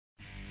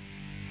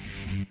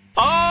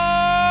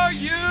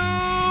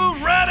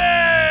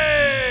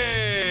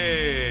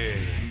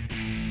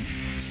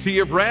Sea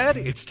of Red,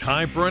 it's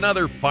time for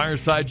another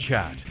Fireside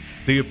Chat,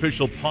 the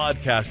official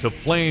podcast of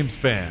Flames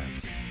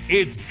fans.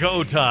 It's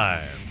go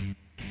time.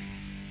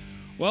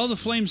 Well, the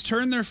Flames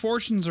turned their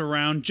fortunes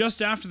around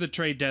just after the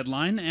trade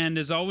deadline, and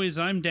as always,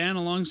 I'm Dan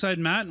alongside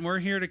Matt, and we're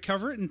here to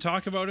cover it and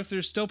talk about if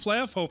there's still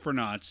playoff hope or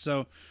not.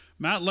 So,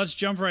 Matt, let's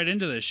jump right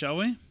into this, shall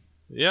we?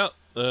 Yeah,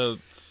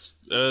 it's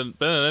been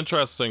an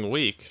interesting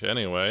week,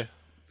 anyway.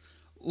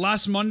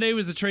 Last Monday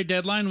was the trade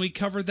deadline. We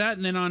covered that,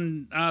 and then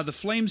on the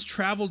Flames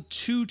traveled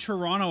to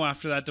Toronto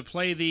after that to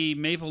play the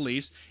Maple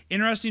Leafs.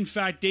 Interesting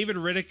fact: David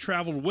Rittich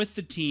traveled with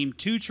the team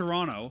to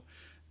Toronto,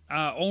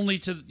 only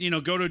to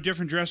go to a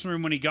different dressing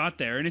room when he got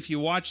there. And if you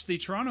watch the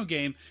Toronto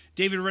game,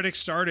 David Rittich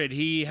started.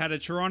 He had a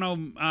Toronto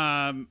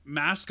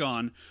mask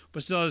on,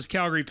 but still has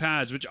Calgary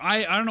pads, which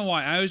I don't know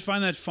why. I always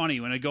find that funny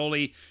when a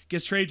goalie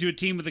gets traded to a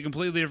team with a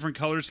completely different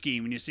color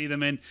scheme. When you see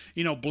them in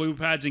blue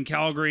pads in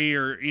Calgary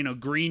or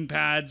green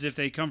pads if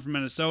they come from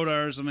Minnesota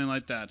or something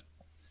like that.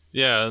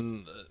 Yeah,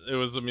 and it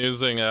was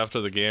amusing after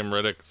the game.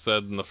 Rittich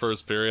said in the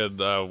first period,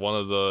 one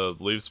of the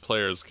Leafs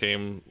players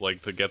came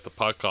to get the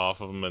puck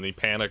off of him, and he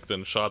panicked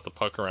and shot the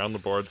puck around the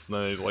boards. And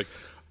then he's like,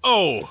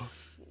 "Oh,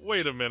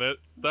 wait a minute,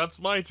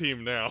 that's my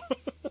team now."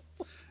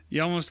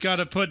 You almost got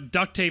to put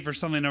duct tape or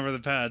something over the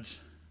pads.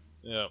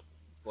 Yeah,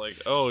 it's like,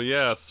 oh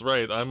yes,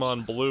 right, I'm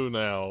on blue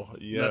now.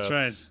 Yes,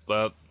 that's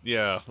right.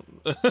 Yeah.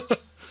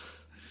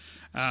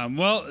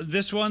 Well,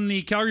 this one,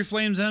 the Calgary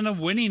Flames ended up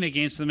winning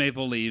against the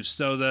Maple Leafs.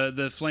 So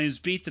the Flames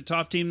beat the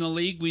top team in the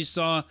league. We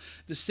saw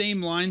the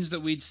same lines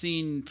that we'd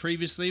seen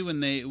previously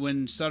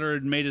when Sutter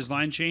had made his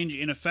line change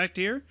in effect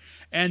here.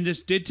 And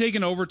this did take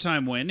an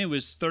overtime win. It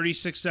was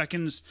 36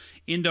 seconds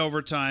into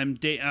overtime.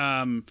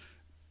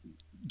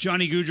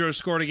 Johnny Gaudreau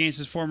scored against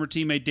his former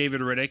teammate David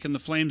Rittich, and the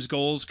Flames'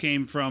 goals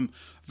came from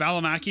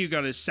Valimaki, who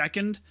got his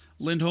second,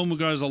 Lindholm, who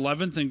got his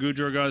 11th, and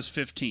Gaudreau got his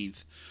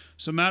 15th.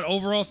 So, Matt,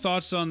 overall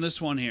thoughts on this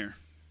one here?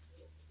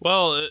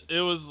 Well,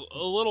 it was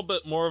a little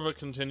bit more of a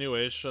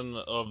continuation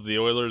of the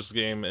Oilers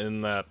game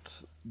in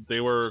that they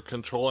were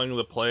controlling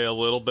the play a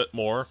little bit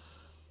more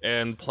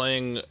and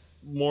playing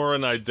more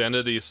an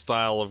identity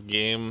style of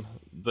game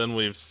than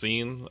we've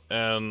seen,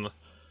 and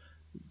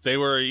they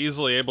were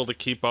easily able to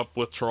keep up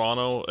with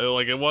Toronto.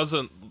 It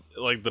wasn't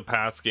like the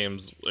past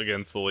games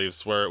against the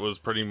Leafs where it was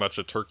pretty much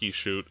a turkey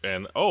shoot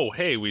and, oh,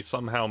 hey, we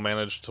somehow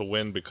managed to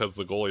win because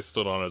the goalie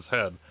stood on his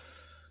head.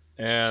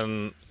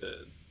 And,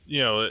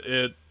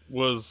 it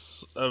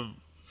was a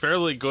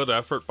fairly good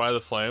effort by the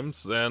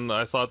Flames, and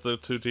I thought the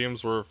two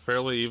teams were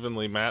fairly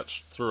evenly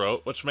matched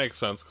throughout, which makes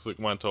sense because it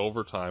went to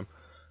overtime.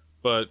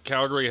 But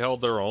Calgary held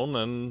their own,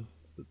 and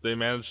they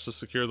managed to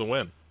secure the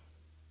win.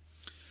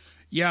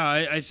 Yeah,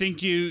 I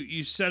think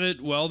you said it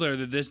well there,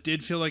 that this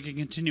did feel like a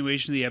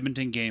continuation of the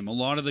Edmonton game. A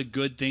lot of the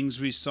good things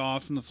we saw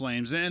from the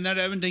Flames, and that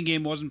Edmonton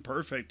game wasn't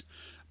perfect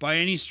by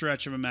any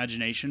stretch of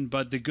imagination,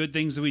 but the good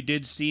things that we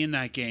did see in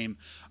that game,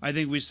 I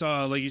think we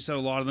saw, like you said, a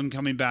lot of them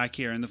coming back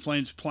here, and the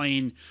Flames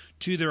playing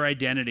to their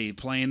identity,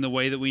 playing the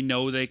way that we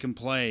know they can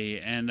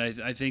play, and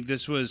I think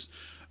this was,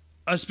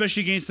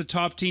 especially against the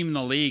top team in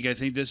the league, I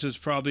think this was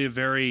probably a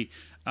very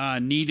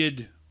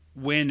needed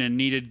win and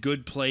needed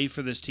good play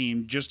for this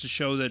team, just to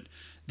show that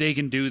they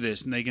can do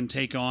this and they can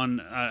take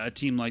on a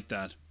team like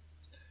that.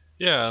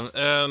 Yeah,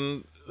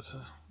 and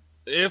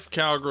if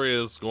Calgary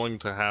is going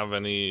to have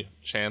any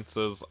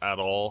chances at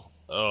all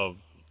of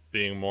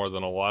being more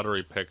than a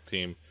lottery pick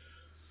team,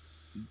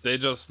 they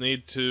just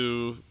need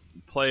to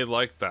play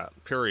like that,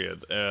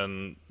 period.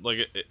 And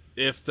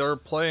if they're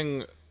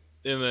playing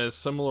in a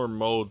similar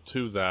mode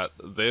to that,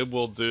 they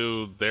will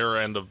do their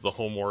end of the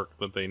homework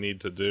that they need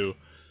to do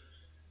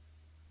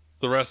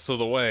the rest of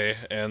the way,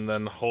 and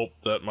then hope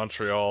that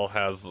Montreal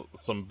has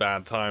some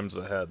bad times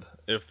ahead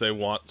if they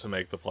want to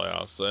make the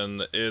playoffs.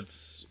 And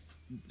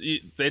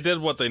they did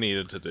what they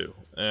needed to do.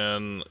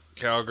 And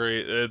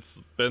Calgary,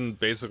 it's been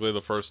basically the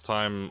first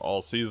time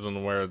all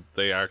season where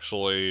they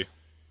actually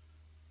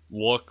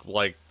look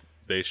like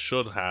they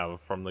should have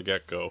from the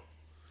get-go.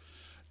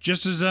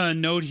 Just as a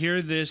note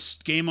here, this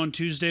game on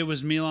Tuesday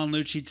was Milan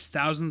Lucic's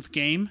 1,000th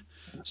game.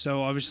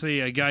 So obviously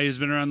a guy who's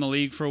been around the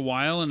league for a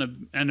while and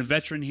a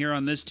veteran here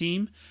on this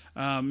team.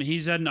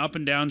 He's had an up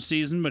and down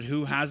season, but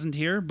who hasn't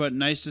here? But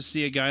nice to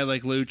see a guy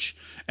like Luch.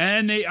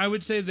 And I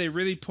would say they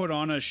really put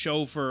on a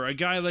show for a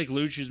guy like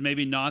Luch, who's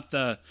maybe not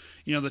the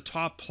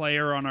top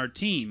player on our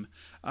team.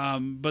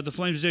 But the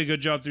Flames did a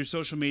good job through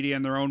social media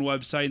and their own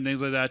website and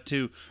things like that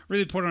to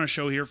really put on a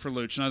show here for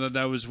Luch. And I thought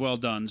that was well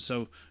done.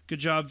 So good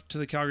job to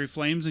the Calgary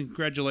Flames, and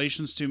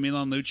congratulations to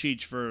Milan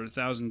Lucic for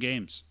 1,000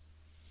 games.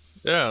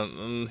 Yeah,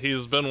 and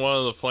he's been one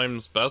of the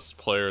Flames' best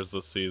players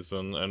this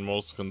season and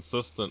most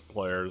consistent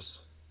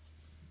players.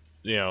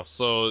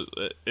 So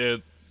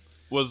it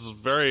was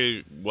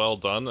very well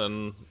done,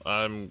 and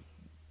I'm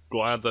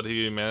glad that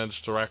he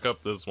managed to rack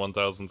up his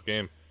 1,000th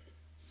game.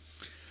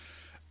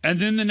 And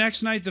then the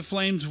next night, the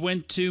Flames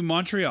went to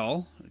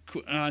Montreal,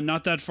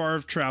 not that far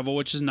of travel,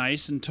 which is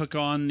nice, and took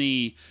on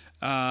the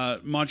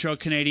Montreal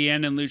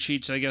Canadiens and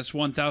Lucic, I guess,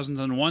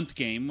 1001th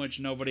game, which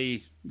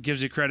nobody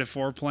gives you credit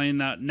for, playing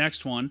that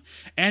next one.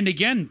 And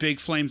again, Big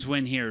Flames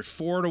win here.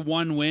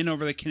 4-1 win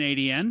over the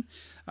Canadiens.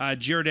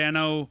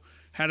 Giordano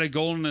had a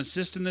goal and an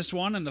assist in this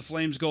one, and the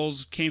Flames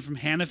goals came from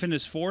Hanifin,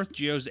 his 4th,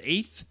 Gio's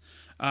 8th,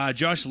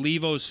 Josh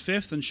Levo's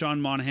 5th, and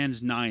Sean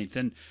Monahan's 9th.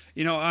 And,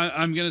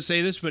 I'm going to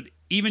say this, but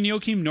even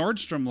Joachim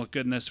Nordstrom looked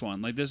good in this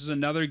one. Like, this is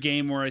another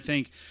game where I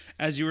think,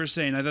 as you were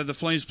saying, I thought the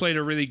Flames played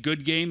a really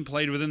good game,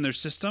 played within their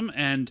system,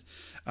 and,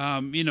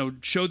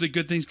 showed that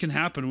good things can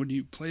happen when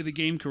you play the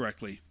game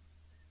correctly.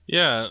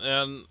 Yeah,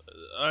 and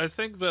I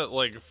think that,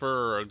 like,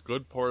 for a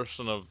good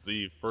portion of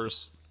the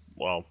first,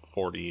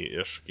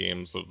 40-ish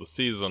games of the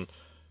season,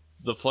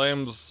 the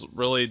Flames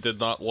really did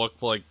not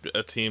look like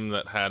a team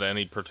that had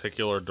any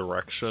particular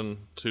direction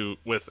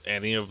with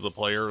any of the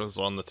players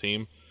on the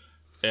team,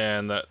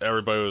 and that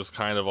everybody was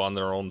kind of on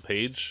their own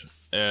page.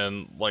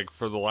 And like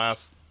for the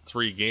last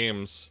 4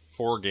 games,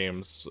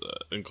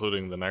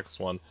 including the next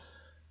one,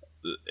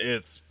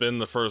 it's been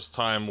the first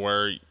time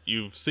where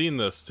you've seen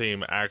this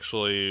team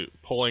actually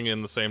pulling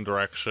in the same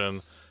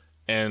direction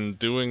and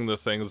doing the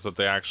things that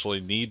they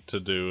actually need to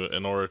do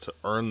in order to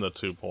earn the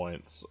 2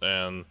 points.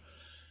 And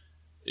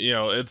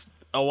it's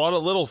a lot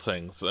of little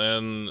things,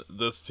 and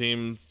this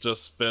team's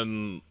just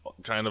been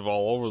kind of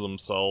all over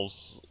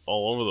themselves,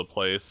 all over the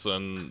place,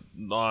 and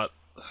not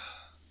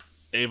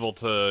able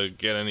to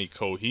get any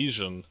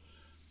cohesion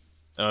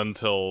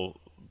until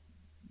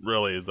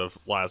really the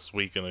last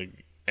week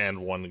and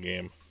one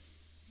game.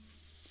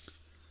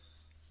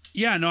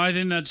 Yeah, no, I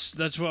think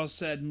that's well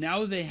said.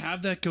 Now they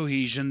have that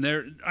cohesion.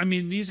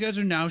 These guys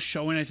are now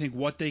showing, I think,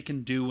 what they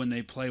can do when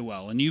they play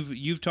well. And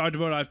you've talked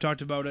about it, I've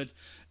talked about it.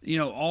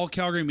 All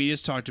Calgary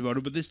media's talked about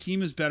it, but this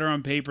team is better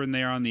on paper than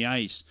they are on the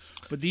ice.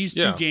 But these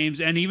 2 games,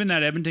 and even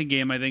that Edmonton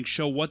game, I think,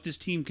 show what this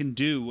team can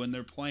do when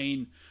they're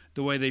playing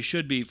the way they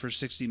should be for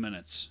 60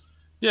 minutes.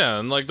 Yeah,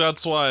 and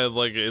that's why,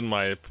 in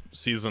my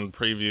season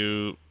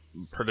preview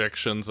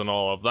predictions and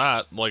all of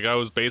that, I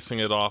was basing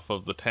it off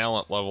of the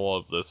talent level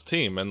of this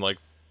team, and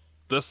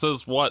this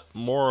is what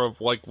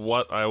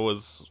I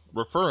was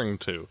referring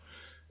to.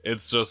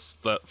 It's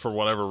just that for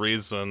whatever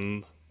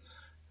reason,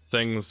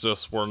 things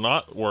just were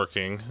not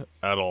working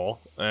at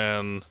all,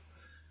 and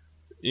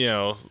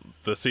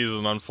the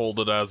season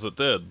unfolded as it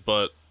did.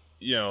 But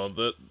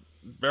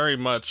very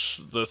much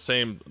the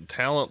same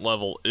talent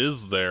level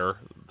is there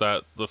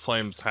that the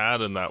Flames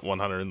had in that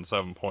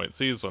 107-point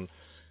season.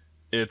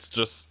 It's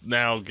just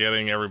now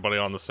getting everybody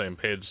on the same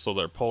page, so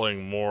they're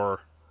pulling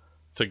more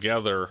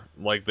together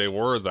like they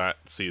were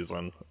that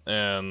season.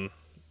 And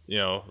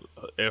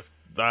if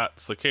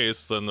that's the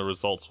case, then the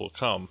results will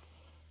come.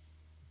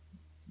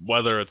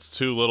 Whether it's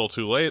too little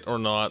too late or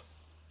not,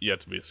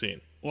 yet to be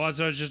seen. Well, that's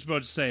what I was just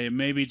about to say. It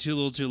may be too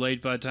little too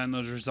late by the time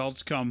those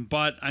results come,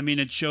 but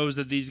it shows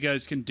that these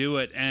guys can do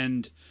it,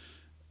 and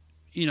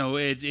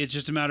it's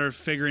just a matter of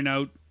figuring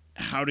out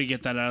how to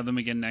get that out of them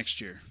again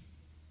next year.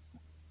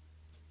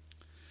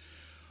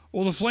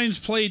 Well, the Flames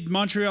played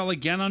Montreal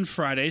again on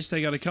Friday, so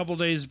they got a couple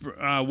days,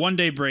 1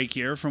 day break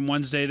here. From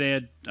Wednesday, they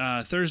had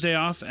Thursday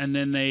off, and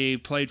then they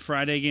played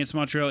Friday against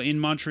Montreal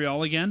in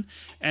Montreal again.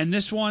 And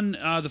this one,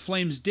 the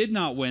Flames did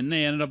not win.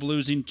 They ended up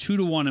losing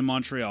 2-1 in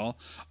Montreal.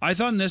 I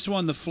thought in this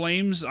one, I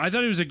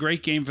thought it was a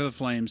great game for the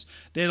Flames.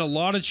 They had a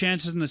lot of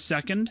chances in the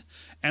second,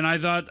 and I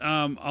thought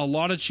a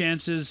lot of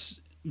chances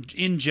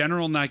in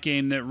general in that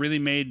game that really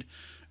made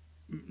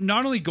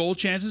not only goal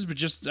chances, but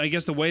just, I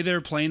guess, the way they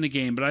were playing the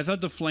game. But I thought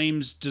the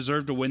Flames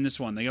deserved to win this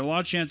one. They got a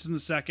lot of chances in the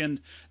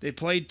second. They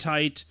played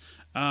tight.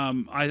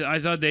 I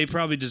thought they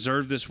probably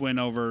deserved this win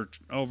over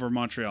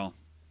Montreal.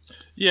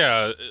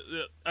 Yeah,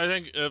 I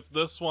think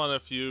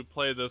if you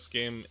play this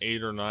game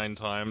 8 or 9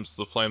 times,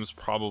 the Flames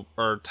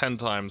or 10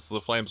 times, the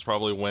Flames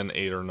probably win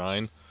 8 or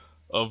 9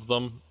 of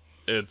them.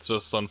 It's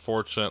just,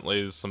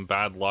 unfortunately, some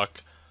bad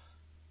luck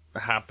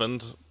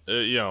happened.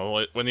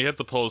 When you hit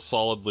the post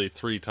solidly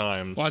 3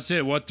 times. Well, that's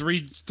it. What,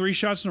 three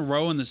shots in a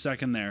row in the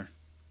second there?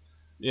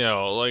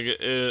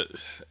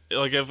 If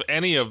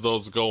any of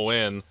those go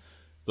in,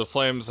 the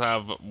Flames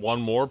have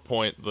 1 more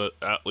point,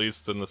 at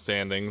least in the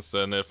standings,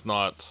 and if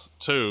not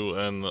 2,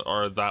 and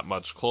are that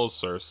much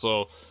closer.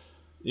 So,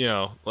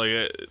 if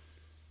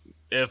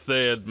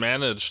they had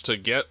managed to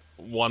get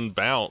 1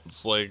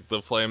 bounce,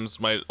 the Flames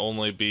might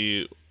only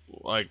be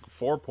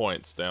 4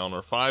 points down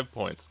or 5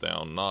 points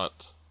down,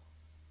 not.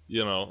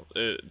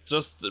 It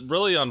just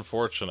really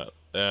unfortunate,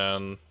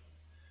 and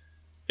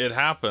it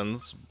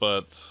happens,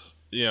 but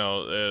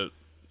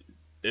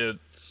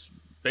it's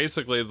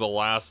basically the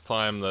last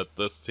time that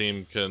this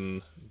team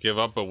can give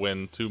up a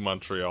win to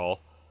Montreal,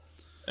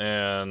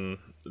 and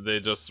they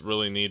just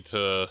really need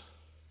to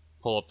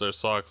pull up their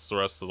socks the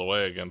rest of the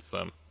way against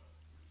them.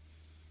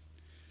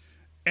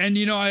 And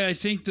I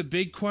think the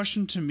big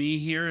question to me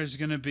here is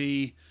going to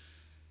be,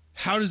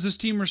 how does this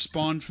team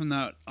respond from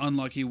that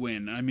unlucky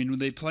win? When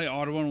they play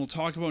Ottawa, and we'll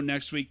talk about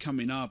next week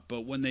coming up,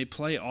 but when they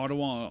play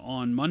Ottawa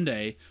on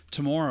Monday,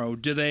 tomorrow,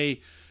 do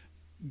they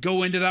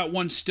go into that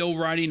one still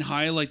riding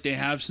high like they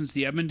have since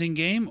the Edmonton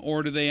game,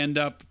 or do they end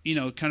up,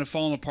 kind of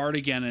falling apart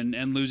again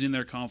and losing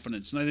their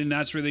confidence? And I think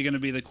that's really going to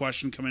be the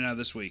question coming out of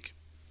this week.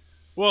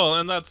 Well,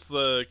 and that's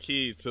the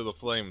key to the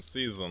Flames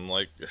season.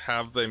 Like,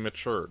 have they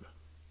matured?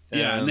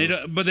 Yeah, and they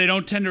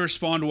don't tend to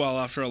respond well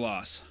after a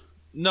loss.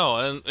 No,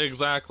 and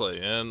exactly.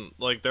 And,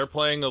 like, they're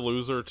playing a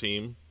loser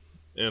team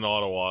in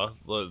Ottawa.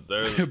 But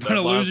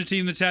a loser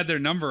team that's had their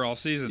number all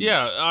season.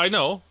 Yeah, I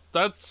know.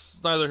 That's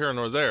neither here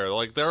nor there.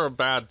 Like, they're a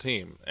bad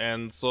team.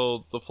 And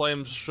so the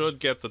Flames should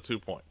get the 2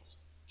 points.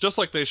 Just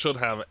like they should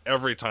have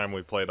every time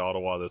we played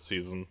Ottawa this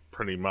season,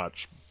 pretty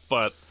much.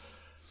 But,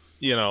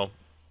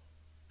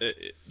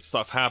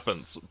 stuff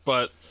happens.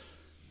 But,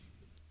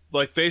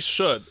 like, they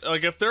should.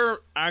 Like, if they're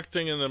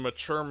acting in a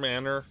mature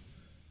manner,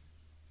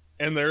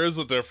 and there is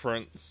a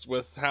difference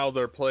with how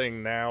they're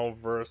playing now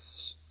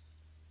versus,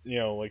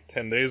 like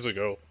 10 days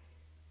ago,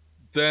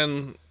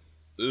 then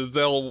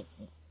they'll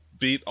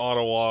beat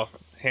Ottawa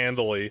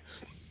handily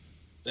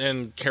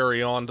and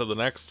carry on to the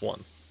next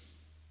one.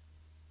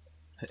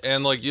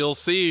 And, like, you'll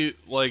see,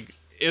 like,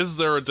 is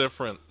there a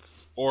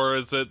difference? Or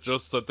is it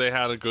just that they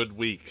had a good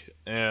week?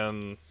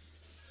 And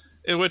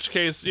in which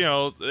case,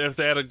 if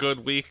they had a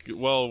good week,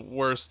 well,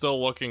 we're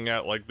still looking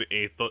at, like, the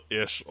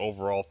 8th-ish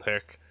overall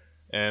pick,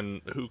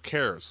 and who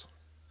cares?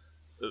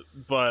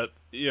 But,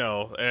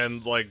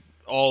 and, like,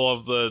 all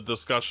of the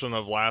discussion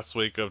of last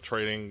week of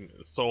trading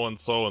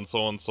so-and-so and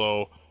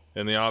so-and-so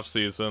in the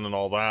offseason and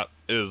all that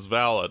is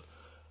valid.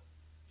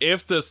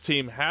 If this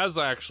team has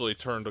actually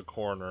turned a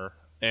corner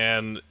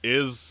and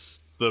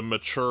is the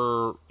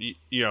mature,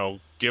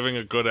 giving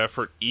a good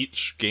effort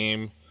each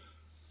game,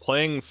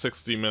 playing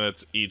 60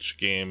 minutes each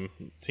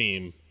game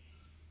team,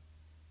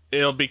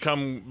 it'll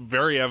become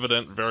very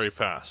evident very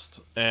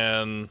fast.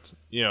 And,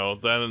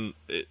 then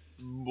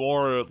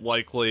more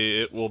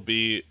likely it will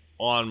be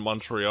on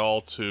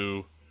Montreal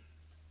to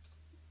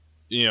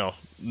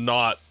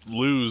not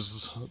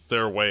lose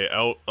their way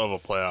out of a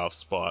playoff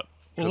spot.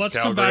 Well, let's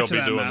come back to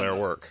that, doing Matt. their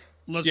work.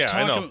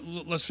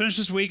 Let's finish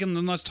this week, and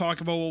then let's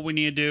talk about what we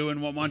need to do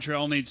and what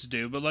Montreal needs to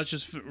do. But let's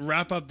just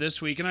wrap up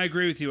this week. And I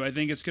agree with you. I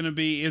think it's going to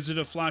be, is it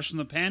a flash in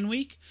the pan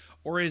week,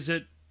 or is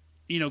it,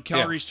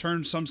 Calgary's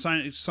turned some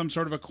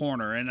sort of a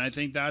corner? And I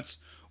think that's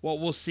what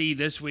we'll see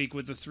this week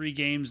with the 3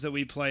 games that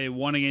we play,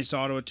 1 against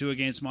Ottawa, 2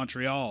 against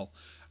Montreal.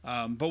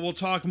 But we'll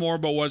talk more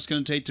about what it's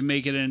going to take to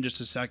make it in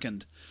just a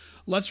second.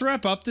 Let's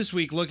wrap up this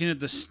week looking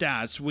at the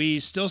stats. We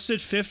still sit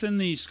 5th in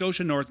the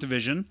Scotia North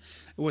Division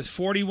with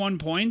 41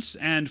 points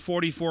and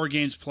 44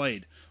 games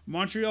played.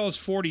 Montreal has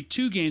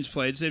 42 games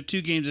played, so they have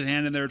 2 games at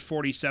hand, and they're at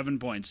 47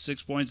 points,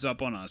 6 points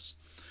up on us.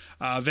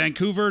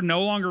 Vancouver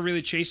no longer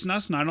really chasing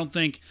us, and I don't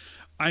think...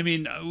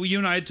 you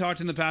and I had talked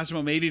in the past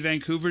about maybe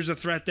Vancouver's a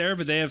threat there,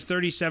 but they have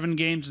 37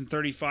 games and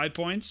 35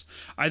 points.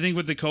 I think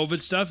with the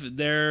COVID stuff,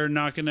 they're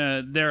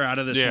out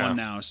of this one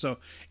now. So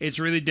it's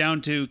really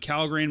down to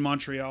Calgary and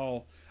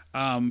Montreal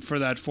for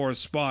that 4th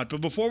spot.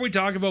 But before we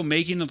talk about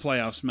making the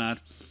playoffs,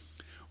 Matt,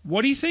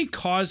 what do you think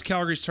caused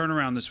Calgary's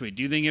turnaround this week?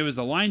 Do you think it was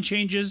the line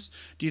changes?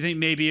 Do you think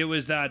maybe it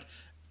was that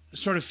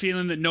sort of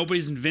feeling that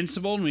nobody's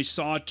invincible and we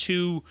saw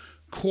 2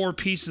 core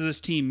pieces of this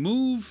team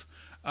move?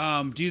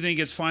 Do you think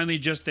it's finally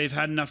just they've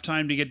had enough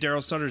time to get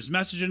Daryl Sutter's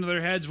message into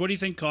their heads? What do you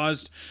think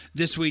caused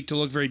this week to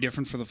look very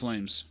different for the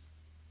Flames?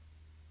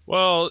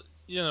 Well,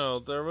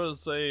 there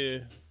was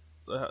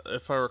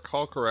if I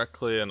recall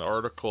correctly, an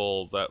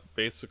article that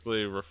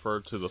basically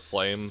referred to the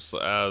Flames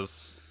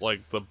as,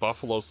 like, the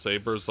Buffalo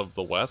Sabres of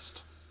the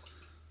West.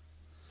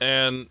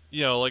 And,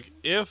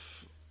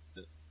 if,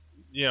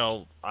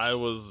 I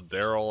was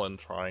Daryl and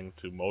trying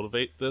to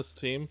motivate this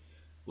team,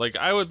 like,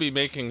 I would be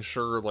making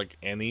sure, like,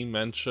 any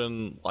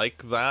mention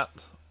like that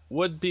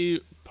would be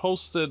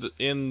posted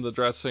in the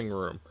dressing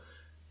room.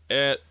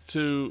 This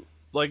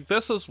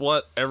is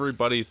what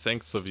everybody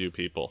thinks of you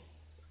people.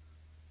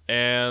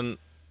 And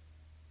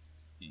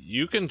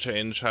you can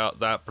change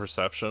that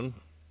perception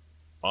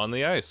on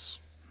the ice.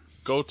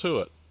 Go to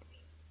it.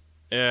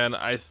 And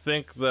I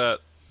think that,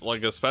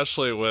 like,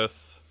 especially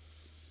with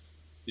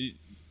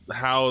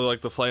how, like,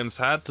 the Flames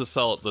had to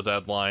sell at the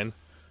deadline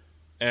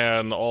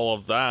and all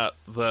of that,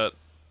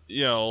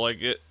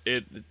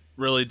 it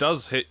really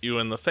does hit you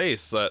in the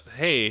face that,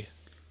 hey,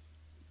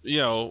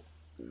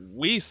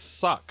 we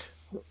suck,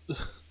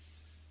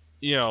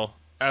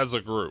 as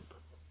a group.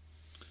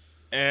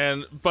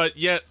 But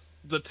yet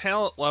the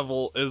talent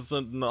level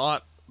isn't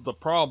not the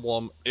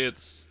problem.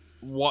 It's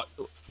what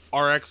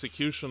our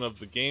execution of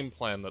the game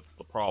plan that's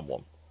the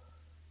problem.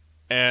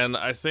 And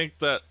I think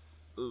that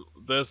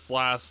this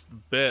last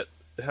bit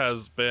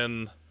has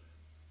been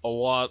a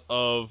lot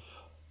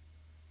of,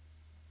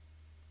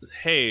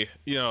 hey,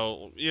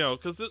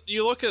 because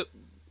you look at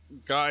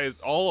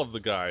all of the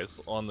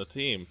guys on the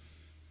team,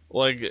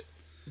 like,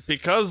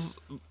 because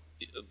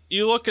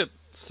you look at,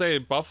 say,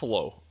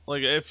 Buffalo,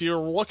 like, if you're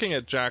looking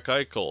at Jack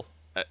Eichel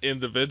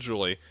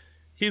individually,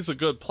 he's a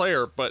good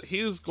player, but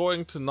he's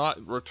going to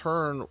not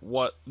return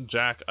what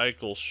Jack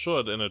Eichel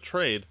should in a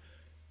trade,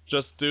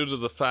 just due to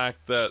the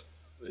fact that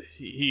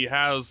he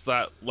has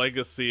that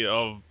legacy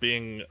of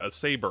being a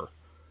Sabre.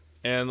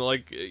 And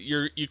like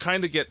you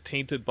kind of get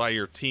tainted by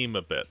your team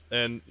a bit,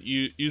 and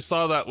you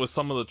saw that with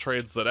some of the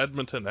trades that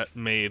Edmonton had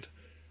made,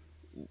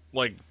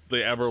 like the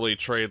Eberle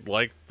trade,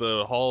 like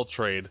the Hall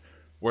trade,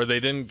 where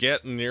they didn't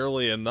get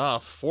nearly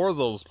enough for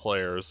those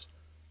players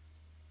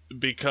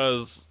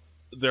because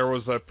there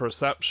was a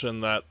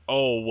perception that,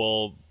 oh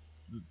well,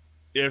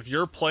 if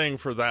you're playing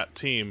for that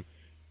team,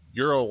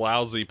 you're a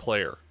lousy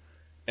player,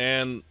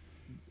 and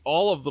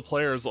all of the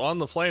players on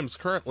the Flames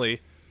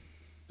currently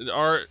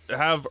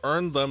have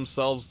earned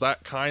themselves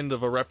that kind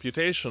of a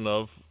reputation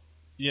of,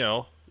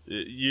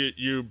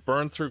 you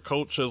burn through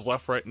coaches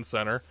left, right, and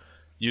center,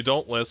 you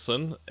don't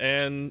listen,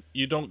 and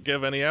you don't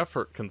give any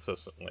effort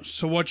consistently.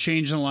 So what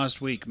changed in the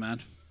last week,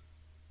 man?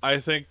 I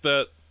think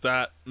that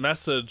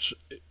message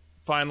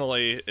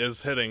finally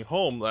is hitting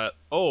home that,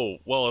 oh,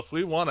 well, if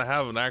we want to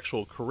have an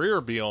actual career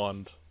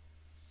beyond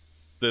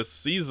this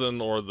season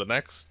or the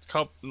next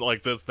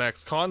this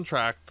next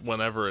contract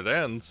whenever it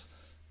ends,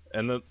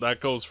 and that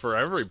goes for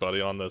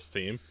everybody on this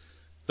team,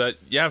 that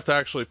you have to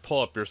actually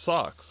pull up your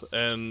socks,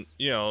 and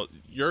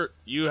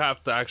you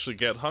have to actually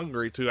get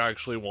hungry to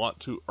actually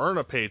want to earn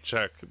a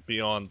paycheck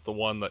beyond the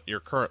one that you're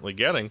currently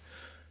getting,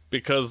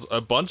 because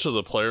a bunch of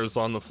the players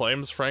on the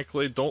Flames,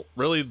 frankly, don't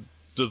really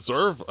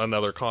deserve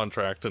another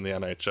contract in the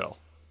NHL.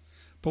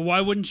 But why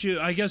wouldn't you?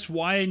 I guess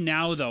why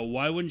now though?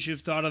 Why wouldn't you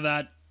have thought of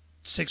that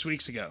 6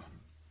 weeks ago?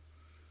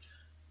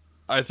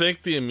 I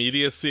think the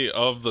immediacy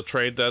of the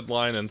trade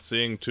deadline and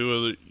seeing two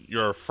of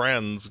your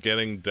friends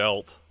getting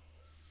dealt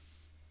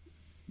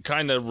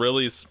kind of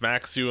really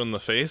smacks you in the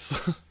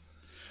face.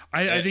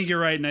 I think you're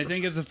right, and I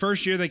think it's the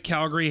first year that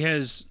Calgary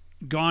has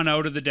gone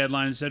out of the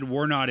deadline and said,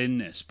 we're not in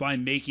this by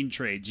making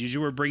trades.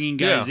 Usually we're bringing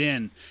guys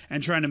in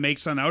and trying to make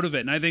something out of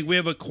it. And I think we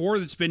have a core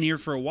that's been here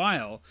for a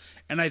while,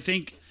 and I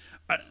think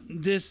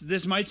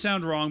this might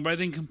sound wrong, but I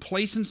think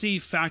complacency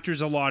factors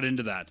a lot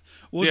into that.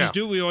 We'll just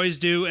do what we always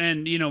do,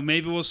 and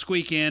maybe we'll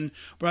squeak in.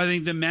 But I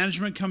think the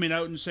management coming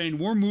out and saying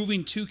we're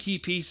moving two key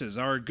pieces: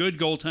 our good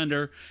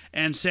goaltender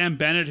and Sam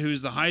Bennett,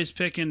 who's the highest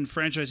pick in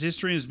franchise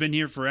history and has been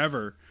here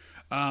forever.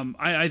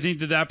 I think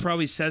that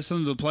probably says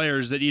something to the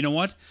players that, you know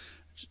what,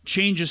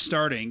 change is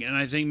starting, and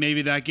I think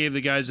maybe that gave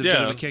the guys a bit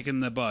of a kick in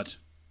the butt.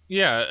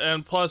 Yeah,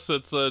 and plus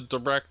it's a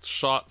direct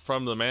shot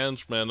from the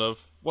management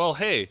of, well,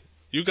 hey,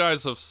 you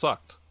guys have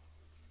sucked,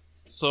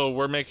 so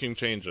we're making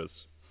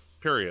changes,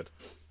 period.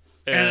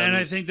 And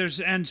I think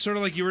and sort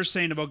of like you were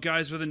saying about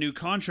guys with a new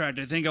contract,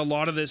 I think a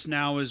lot of this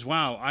now is,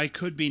 wow, I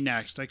could be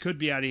next. I could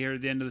be out of here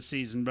at the end of the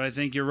season. But I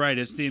think you're right.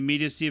 It's the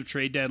immediacy of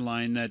trade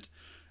deadline that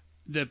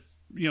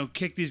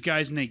kick these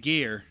guys into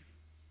gear.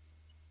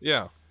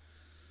 Yeah.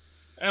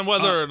 And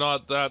whether or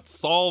not that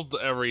solved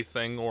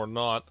everything or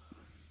not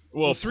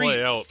will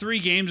play out. 3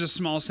 games, a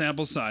small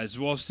sample size.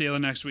 We'll see how the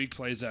next week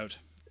plays out.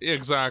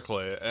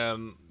 Exactly.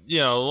 And,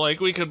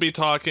 we could be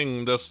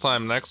talking this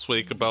time next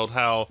week about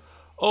how,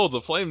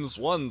 the Flames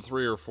won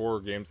 3 or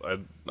 4 games.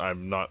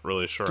 I'm not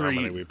really sure how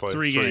many we played.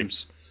 3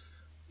 games.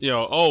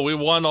 We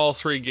won all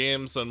 3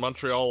 games and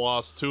Montreal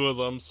lost 2 of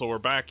them, so we're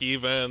back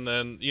even,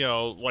 and,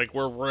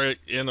 we're right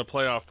in a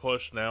playoff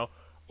push now.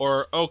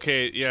 Or,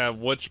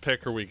 which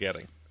pick are we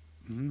getting?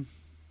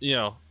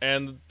 Mm-hmm.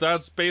 And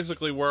that's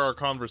basically where our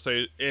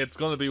conversation, it's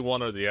going to be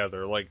one or the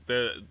other.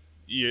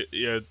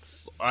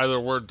 It's either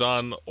we're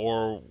done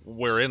or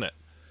we're in it.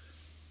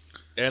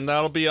 And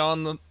that'll be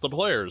on the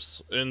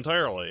players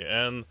entirely.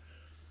 And,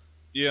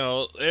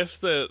 if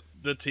the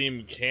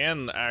team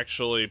can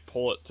actually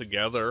pull it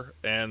together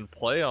and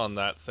play on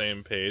that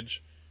same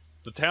page,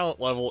 the talent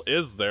level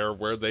is there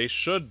where they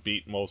should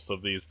beat most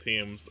of these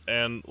teams.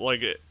 And,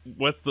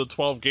 with the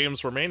 12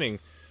 games remaining,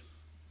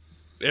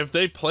 if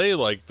they play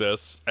like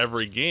this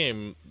every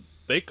game,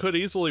 they could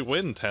easily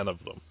win 10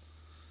 of them.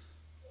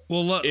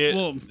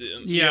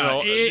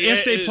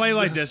 If they play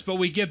like this, but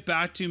we get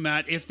back to,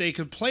 Matt, if they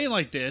could play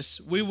like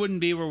this, we wouldn't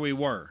be where we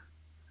were.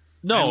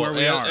 No, where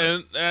we are.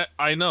 And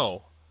I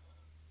know.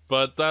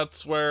 But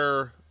that's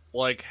where,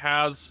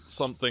 has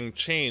something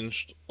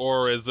changed,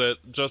 or is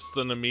it just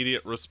an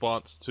immediate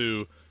response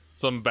to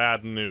some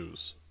bad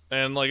news?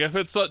 And, if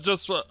it's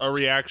just a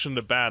reaction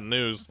to bad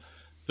news,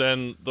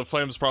 then the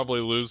Flames probably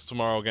lose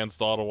tomorrow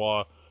against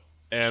Ottawa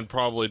and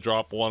probably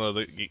drop one of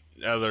the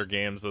other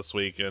games this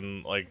week.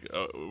 And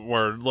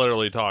we're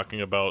literally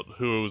talking about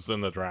who's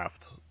in the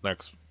draft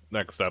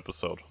next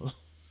episode.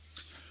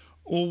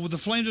 Well, the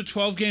Flames have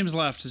 12 games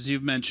left, as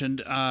you've mentioned.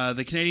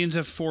 The Canadiens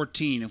have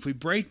 14. If we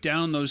break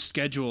down those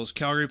schedules,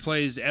 Calgary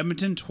plays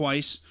Edmonton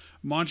twice,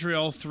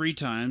 Montreal 3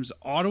 times,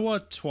 Ottawa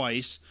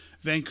twice,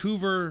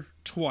 Vancouver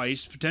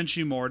twice,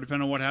 potentially more,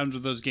 depending on what happens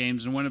with those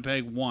games, and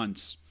Winnipeg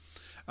once.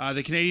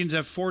 The Canadiens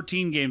have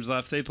 14 games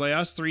left. They play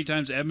us 3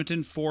 times,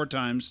 Edmonton 4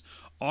 times,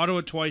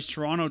 Ottawa twice,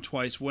 Toronto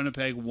twice,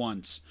 Winnipeg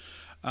once.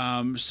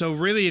 So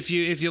really, if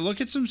you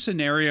look at some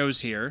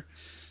scenarios here,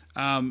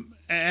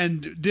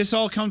 And this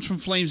all comes from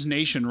Flames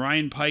Nation.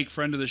 Ryan Pike,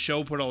 friend of the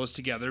show, put all this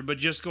together. But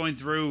just going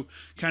through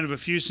kind of a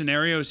few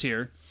scenarios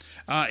here.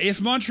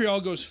 If Montreal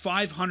goes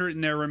 500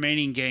 in their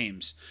remaining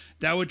games,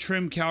 that would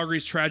trim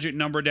Calgary's tragic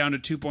number down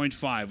to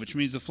 2.5, which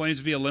means the Flames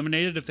would be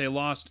eliminated if they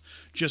lost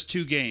just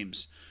 2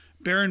 games.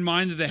 Bear in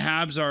mind that the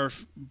Habs are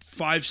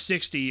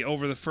 560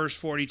 over the first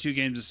 42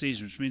 games of the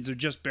season, which means they're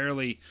just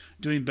barely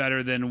doing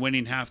better than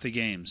winning half the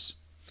games.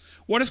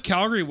 What if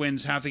Calgary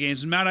wins half the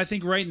games? And Matt, I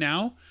think right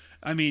now,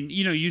 I mean,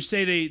 you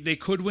say they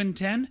could win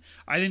 10.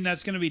 I think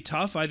that's going to be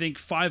tough. I think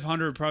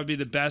 500 would probably be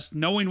the best.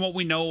 Knowing what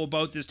we know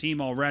about this team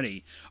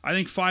already, I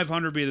think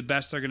 500 would be the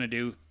best they're going to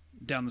do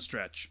down the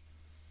stretch.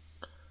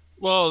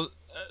 Well,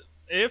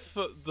 if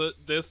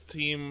this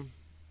team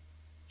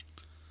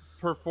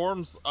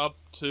performs up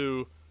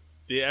to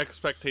the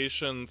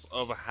expectations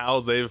of how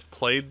they've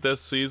played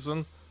this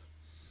season,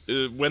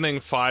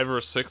 winning 5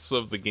 or 6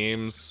 of the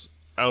games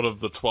out of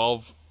the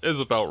 12 is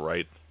about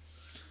right.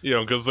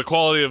 Because the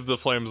quality of the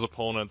Flames'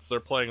 opponents, they're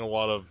playing a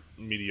lot of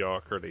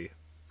mediocrity,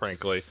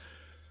 frankly.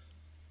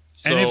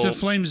 So, and if the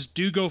Flames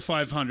do go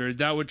 500,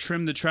 that would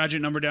trim the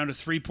tragic number down to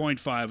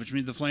 3.5, which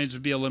means the Flames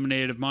would be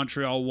eliminated if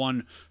Montreal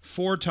won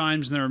 4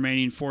 times in the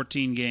remaining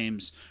 14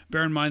 games.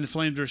 Bear in mind, the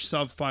Flames are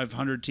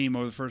sub-500 team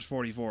over the first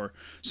 44.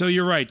 So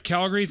you're right.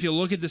 Calgary, if you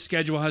look at the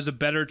schedule, has a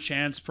better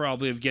chance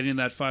probably of getting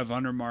that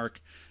 500 mark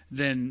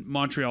than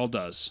Montreal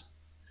does.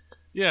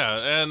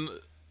 Yeah, and,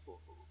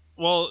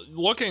 well,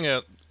 looking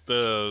at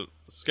the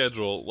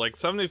schedule, like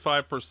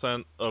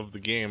 75% of the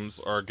games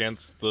are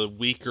against the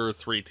weaker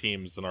 3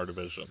 teams in our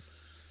division.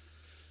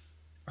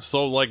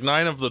 So like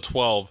 9 of the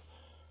 12.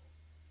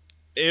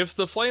 If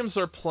the Flames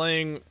are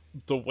playing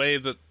the way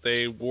that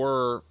they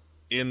were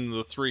in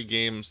the 3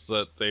 games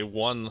that they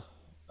won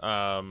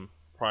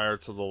prior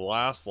to the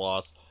last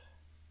loss,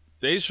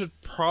 they should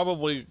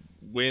probably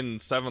win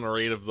 7 or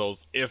 8 of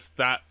those if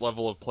that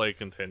level of play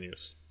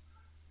continues.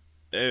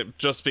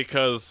 Just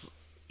because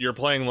you're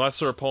playing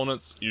lesser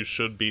opponents, you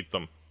should beat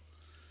them.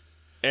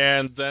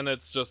 And then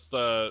it's just,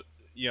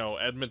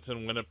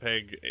 Edmonton,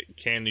 Winnipeg,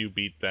 can you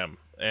beat them?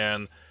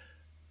 And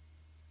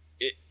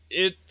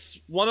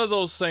it's one of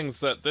those things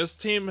that this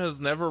team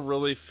has never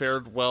really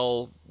fared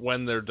well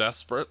when they're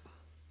desperate.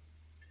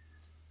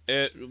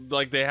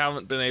 They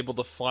haven't been able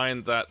to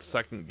find that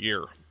second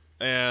gear.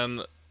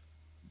 And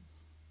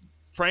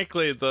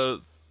frankly,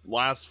 the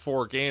last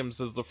 4 games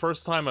is the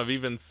first time I've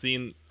even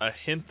seen a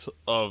hint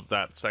of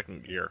that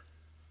second gear.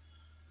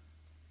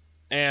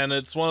 And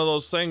it's one of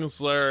those things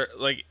where,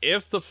 like,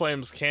 if the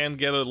Flames can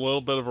get a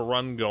little bit of a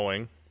run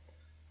going,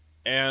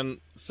 and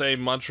say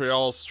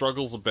Montreal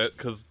struggles a bit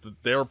because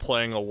they're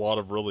playing a lot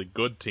of really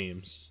good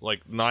teams,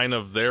 like 9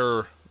 of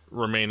their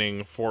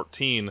remaining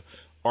 14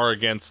 are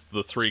against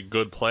the 3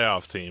 good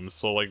playoff teams,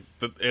 so like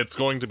it's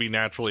going to be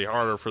naturally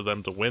harder for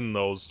them to win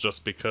those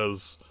just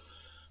because,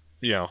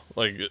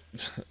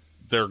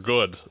 they're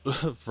good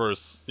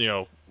versus,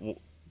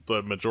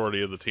 the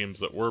majority of the teams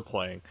that we're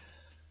playing.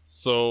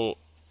 So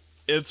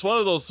it's one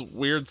of those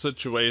weird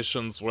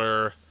situations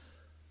where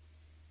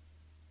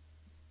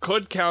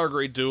could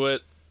Calgary do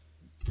it?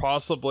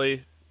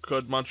 Possibly.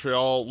 Could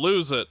Montreal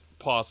lose it?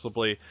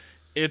 Possibly.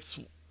 It's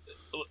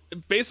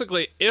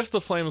basically, if the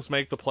Flames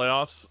make the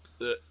playoffs,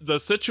 the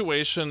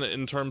situation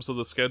in terms of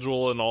the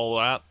schedule and all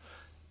that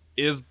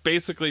is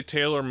basically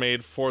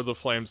tailor-made for the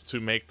Flames to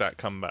make that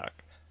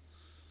comeback.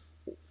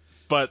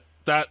 But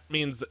that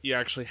means that you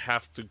actually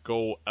have to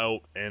go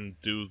out and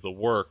do the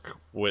work,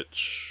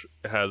 which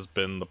has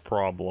been the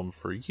problem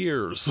for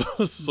years.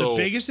 So, the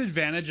biggest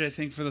advantage, I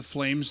think, for the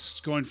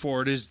Flames going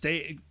forward is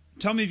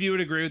tell me if you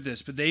would agree with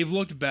this, but they've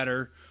looked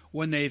better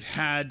when they've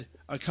had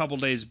a couple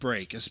days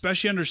break,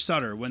 especially under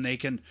Sutter, when they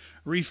can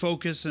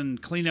refocus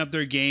and clean up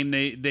their game.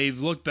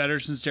 They've looked better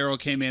since Darryl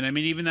came in. I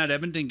mean, even that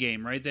Edmonton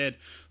game, right? They had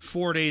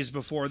 4 days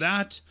before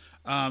that.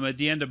 At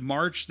the end of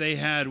March, they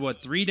had,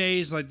 3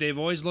 days? Like, they've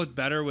always looked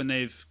better when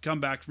they've come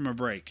back from a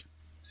break.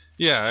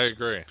 Yeah, I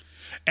agree.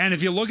 And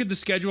if you look at the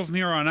schedule from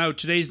here on out,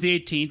 today's the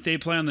 18th. They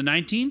play on the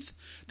 19th.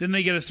 Then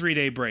they get a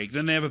 3-day break.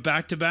 Then they have a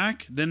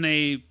back-to-back. Then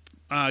they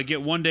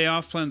get 1 day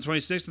off, play on the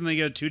 26th. Then they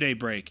get a 2-day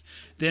break.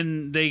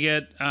 Then they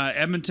get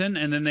Edmonton.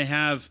 And then they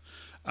have,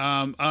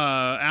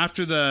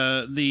 after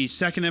the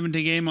second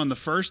Edmonton game on the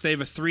 1st, they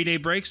have a 3-day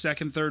break,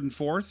 2nd, 3rd, and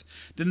 4th.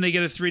 Then they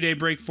get a 3-day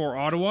break for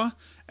Ottawa.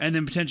 And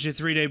then potentially a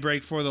 3-day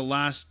break for the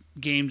last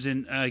games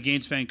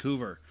against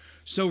Vancouver.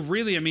 So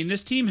really, I mean,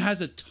 this team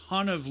has a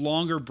ton of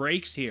longer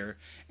breaks here.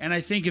 And I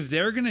think if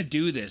they're going to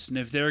do this, and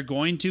if they're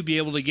going to be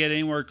able to get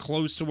anywhere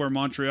close to where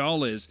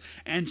Montreal is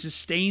and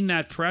sustain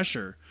that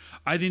pressure,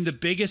 I think the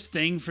biggest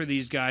thing for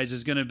these guys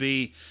is going to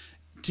be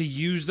to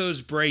use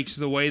those breaks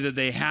the way that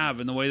they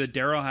have and the way that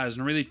Darryl has,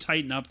 and really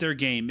tighten up their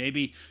game,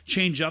 maybe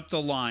change up the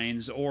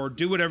lines or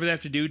do whatever they have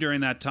to do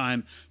during that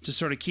time to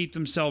sort of keep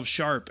themselves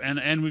sharp.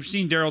 And we've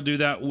seen Darryl do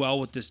that well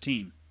with this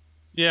team.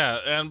 Yeah,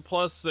 and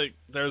plus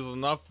there's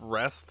enough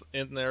rest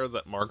in there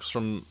that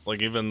Markstrom,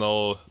 like, even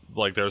though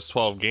there's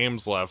 12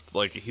 games left,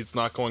 he's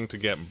not going to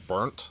get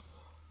burnt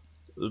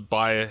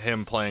by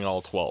him playing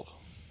all 12.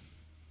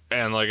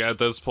 And like at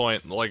this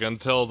point, like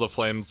until the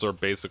Flames are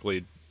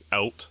basically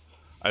out,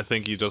 I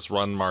think you just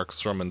run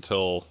Markstrom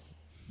until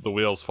the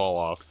wheels fall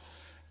off.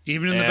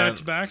 Even in the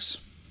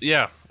back-to-backs?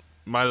 Yeah,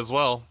 might as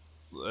well.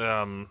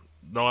 No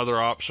other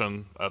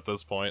option at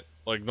this point.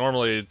 Like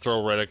normally you'd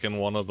throw Riddick in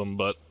one of them,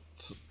 but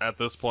at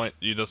this point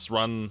you just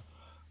run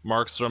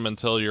Markstrom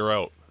until you're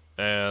out.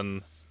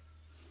 And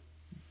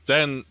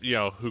then,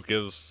 who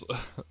gives,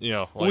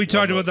 Like we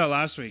talked about that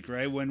last week,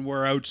 right? When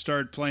we're out,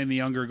 start playing the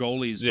younger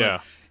goalies. But yeah.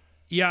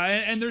 Yeah,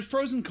 and there's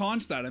pros and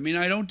cons to that. I mean,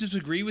 I don't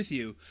disagree with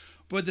you.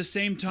 But at the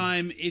same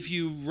time, if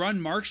you run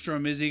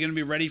Markstrom, is he going to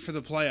be ready for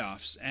the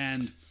playoffs?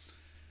 And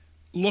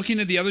looking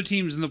at the other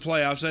teams in the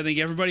playoffs, I think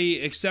everybody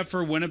except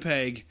for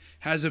Winnipeg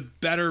has a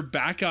better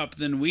backup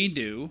than we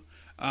do.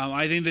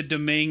 I think that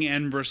Domingue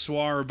and Brossoit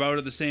are about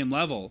at the same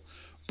level.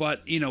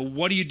 But,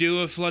 what do you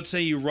do if, let's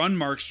say, you run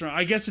Markstrom?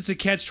 I guess it's a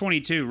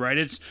catch-22, right?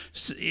 It's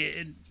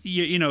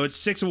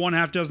 6 of one,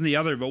 half dozen the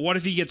other. But what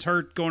if he gets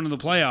hurt going to the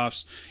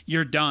playoffs?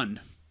 You're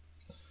done.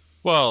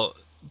 Well,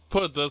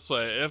 put it this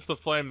way. If the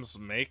Flames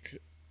make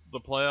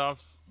the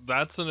playoffs,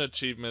 that's an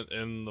achievement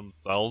in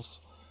themselves.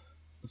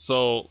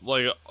 So,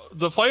 like,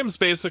 the Flames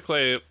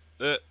basically,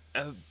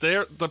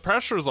 the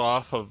pressure's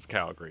off of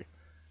Calgary.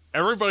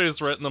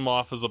 Everybody's written them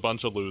off as a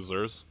bunch of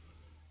losers.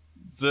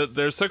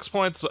 They're 6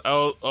 points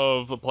out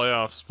of a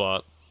playoff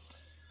spot.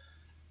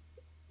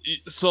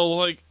 So,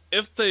 like,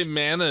 if they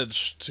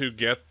manage to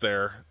get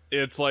there,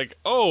 it's like,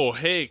 oh,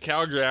 hey,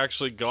 Calgary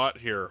actually got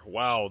here.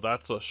 Wow,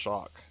 that's a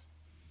shock.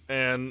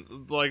 And,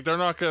 like,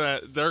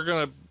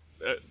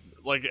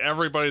 like,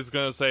 everybody's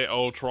gonna say,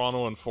 oh,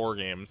 Toronto in 4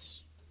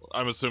 games.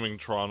 I'm assuming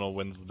Toronto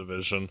wins the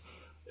division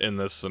in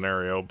this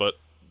scenario, but,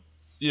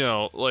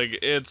 like,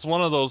 it's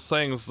one of those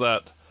things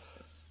that,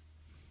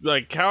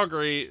 like,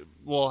 Calgary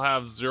will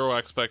have zero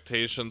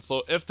expectations,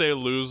 so if they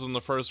lose in the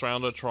first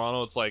round of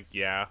Toronto, it's like,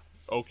 yeah,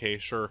 okay,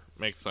 sure,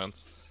 makes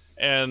sense.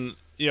 And,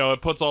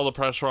 it puts all the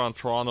pressure on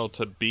Toronto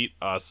to beat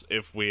us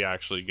if we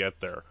actually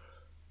get there.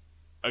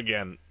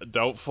 Again,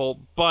 doubtful,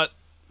 but,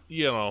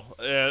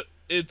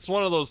 it's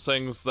one of those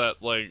things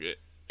that, like,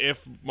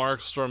 if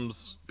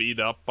Markstrom's beat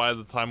up by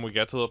the time we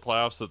get to the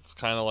playoffs, it's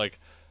kind of like,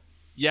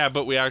 yeah,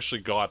 but we actually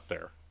got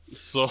there.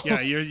 So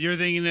yeah, you're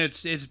thinking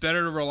it's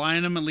better to rely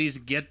on him at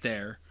least get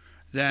there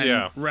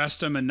than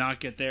rest him and not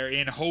get there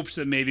in hopes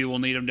that maybe we'll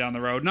need him down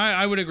the road. And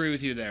I would agree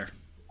with you there.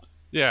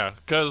 Yeah,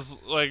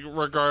 because like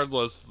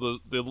regardless,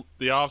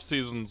 the off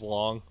season's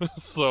long,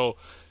 so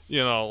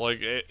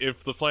like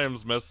if the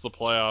Flames miss the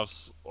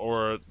playoffs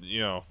or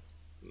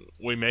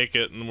we make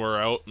it and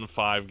we're out in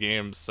 5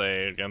 games,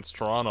 say against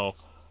Toronto.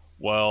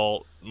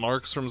 Well,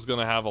 Markstrom's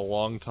going to have a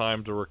long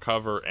time to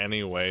recover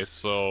anyway,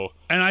 so...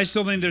 And I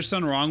still think there's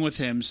something wrong with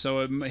him,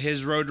 so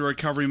his road to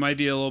recovery might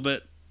be a little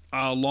bit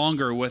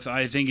longer with...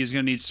 I think he's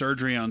going to need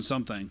surgery on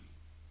something.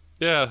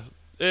 Yeah,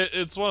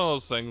 it's one of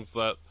those things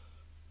that...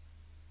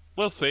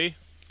 We'll see.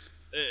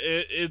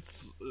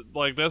 It's...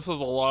 Like, this is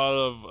a lot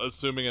of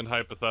assuming and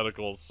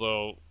hypotheticals,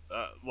 so...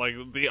 like,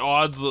 the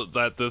odds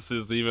that this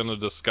is even a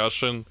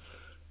discussion,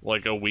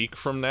 like, a week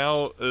from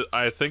now,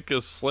 I think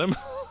is slim.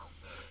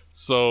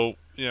 So,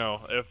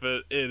 if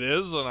it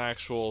is an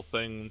actual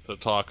thing to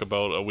talk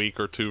about a week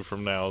or 2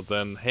 from now,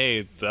 then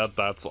hey,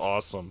 that's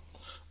awesome.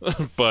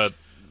 But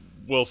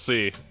we'll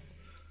see.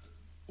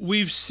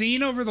 We've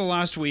seen over the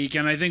last week,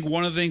 and I think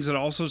one of the things that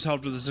also has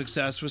helped with the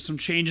success was some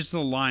changes to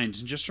the lines.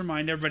 And just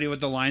remind everybody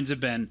what the lines have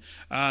been.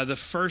 The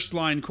first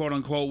line,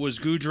 quote-unquote, was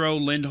Gaudreau,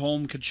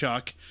 Lindholm,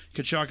 Tkachuk.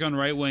 Tkachuk on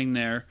right wing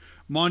there.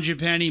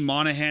 Mangiapane,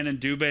 Monahan, and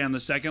Dubé on the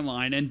second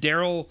line. And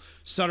Daryl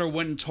Sutter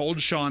went and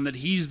told Sean that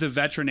he's the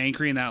veteran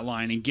anchoring that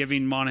line and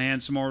giving Monahan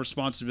some more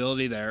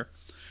responsibility there.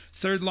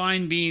 Third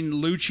line being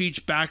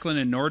Lucic, Backlund,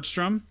 and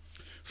Nordstrom.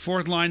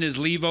 Fourth line is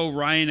Levo,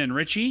 Ryan, and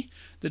Ritchie.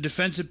 The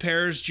defensive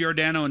pairs,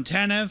 Giordano and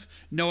Tanev,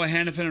 Noah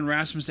Hannafin and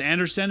Rasmus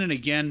Andersson. And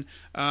again,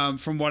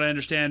 from what I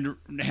understand,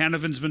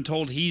 Hannafin's been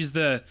told he's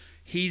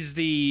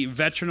the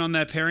veteran on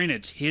that pairing.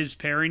 It's his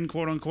pairing,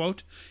 quote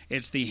unquote.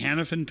 It's the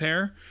Hannafin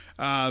pair.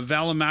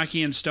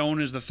 Valimaki and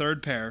Stone is the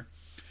third pair.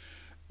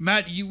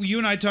 Matt, you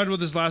and I talked about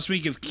this last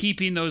week of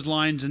keeping those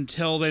lines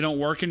until they don't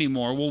work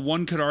anymore. Well,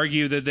 one could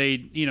argue that they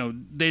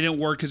didn't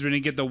work because we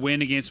didn't get the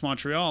win against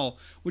Montreal.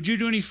 Would you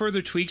do any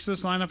further tweaks to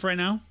this lineup right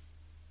now?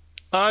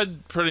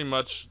 I'd pretty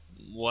much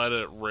let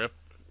it rip.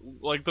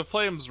 Like, the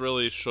Flames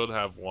really should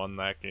have won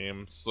that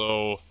game.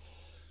 So,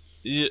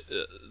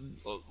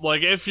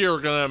 like, if you're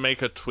going to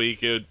make a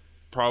tweak, it'd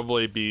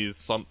probably be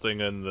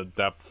something in the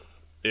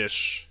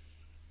depth-ish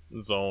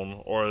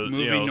zone. Or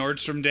moving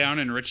Nordstrom down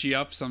and Ritchie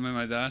up, something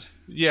like that?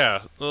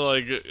 Yeah,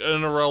 like,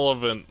 an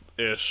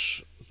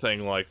irrelevant-ish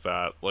thing like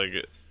that.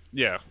 Like,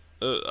 yeah,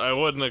 I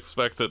wouldn't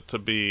expect it to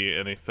be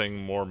anything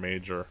more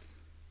major.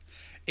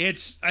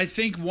 I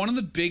think one of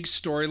the big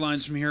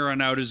storylines from here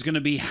on out is going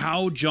to be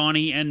how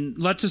Johnny, and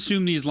let's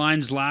assume these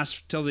lines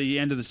last till the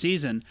end of the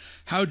season,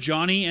 how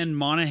Johnny and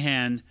Monty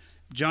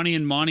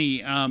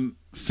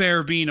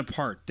fare being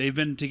apart. They've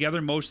been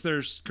together most of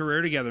their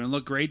career together and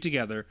look great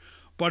together.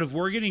 But if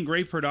we're getting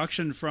great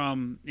production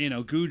from,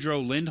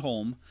 Gaudreau,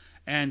 Lindholm,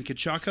 and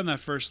Kachuk on that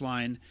first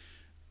line,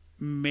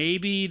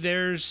 maybe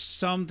there's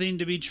something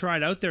to be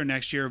tried out there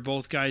next year if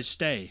both guys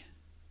stay.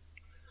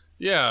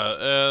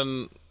 Yeah,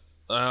 and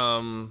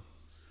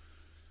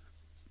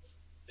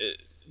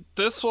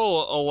this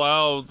will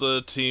allow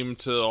the team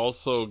to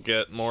also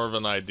get more of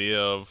an idea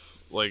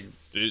of, like,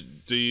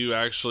 do you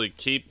actually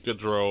keep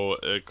Gaudreau,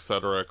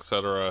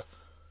 etc.,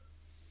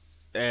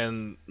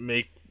 and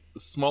make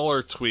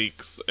smaller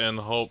tweaks and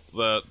hope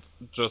that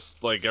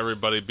just, like,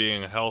 everybody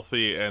being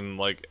healthy and,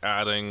 like,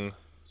 adding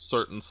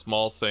certain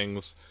small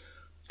things.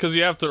 Because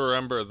you have to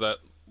remember that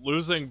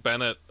losing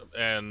Bennett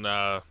and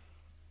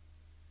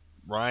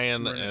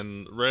Ryan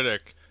and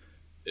Riddick,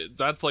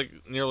 that's like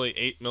nearly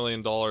 $8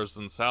 million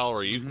in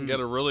salary. You can get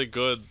a really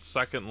good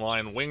second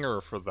line winger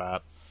for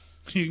that.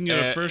 You can get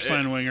a first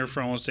line winger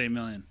for almost $8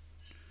 million.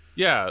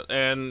 Yeah,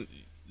 and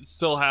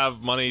still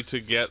have money to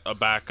get a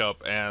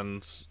backup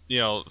and, you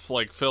know,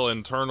 like, fill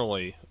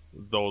internally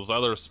those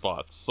other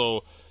spots.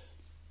 So,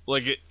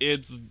 like,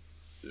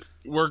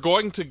 we're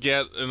going to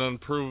get an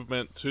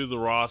improvement to the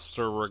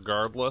roster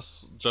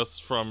regardless,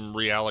 just from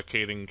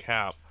reallocating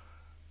cap.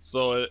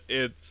 So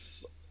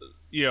it's,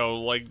 you know,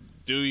 like,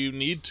 do you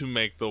need to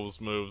make those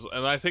moves?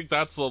 And I think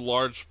that's a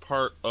large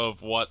part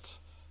of what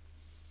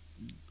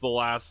the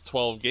last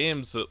 12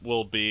 games it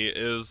will be,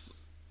 is,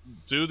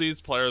 do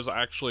these players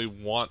actually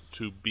want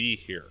to be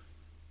here?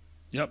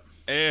 Yep.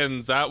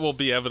 And that will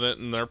be evident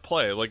in their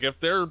play. Like, if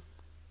they're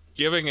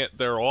giving it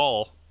their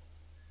all,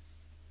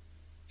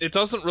 it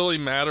doesn't really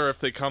matter if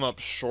they come up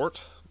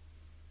short.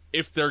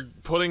 If they're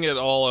putting it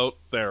all out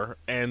there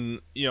and,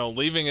 you know,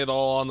 leaving it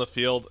all on the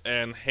field,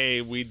 and,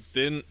 hey, we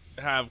didn't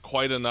have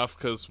quite enough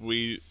because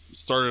we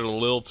started a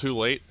little too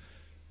late.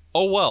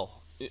 Oh,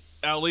 well,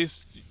 at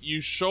least you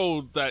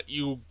showed that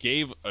you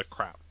gave a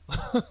crap.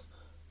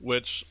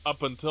 Which,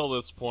 up until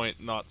this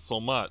point, not so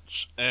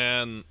much.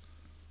 And,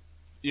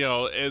 you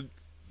know,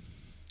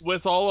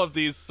 with all of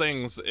these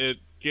things, it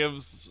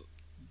gives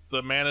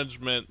the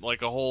management,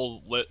 like, a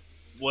whole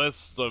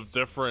list of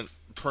different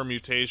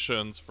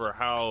permutations for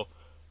how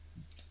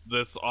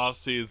this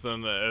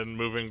offseason and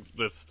moving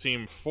this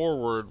team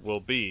forward will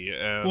be.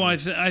 And well,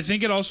 I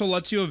think it also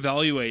lets you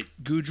evaluate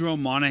Gaudreau,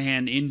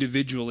 Monahan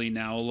individually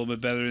now a little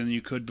bit better than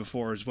you could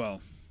before as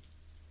well.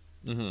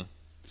 Mm-hmm.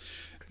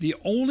 The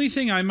only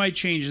thing I might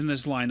change in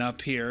this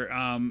lineup here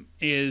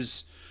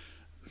is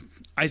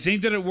I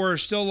think that we're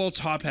still a little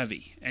top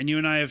heavy, and you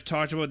and I have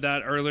talked about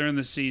that earlier in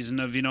the season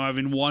of, you know,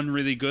 having one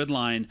really good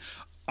line.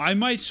 I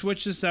might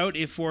switch this out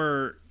if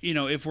we're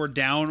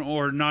down,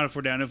 or not if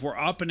we're down, if we're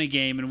up in a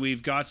game and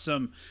we've got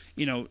some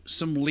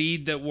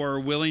lead that we're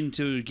willing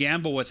to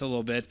gamble with a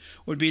little bit,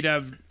 would be to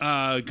have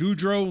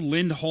Gaudreau,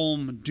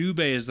 Lindholm,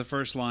 Dubé as the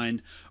first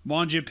line,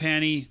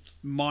 Mangiapane,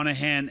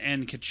 Monahan,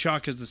 and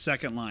Kachuk as the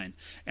second line.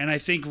 And I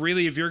think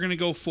really if you're going to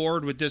go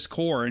forward with this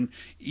core, and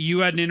you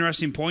had an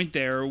interesting point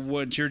there,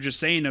 what you're just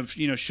saying of,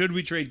 you know, should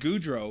we trade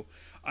Gaudreau?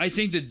 I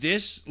think that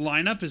this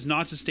lineup is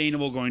not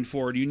sustainable going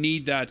forward. You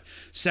need that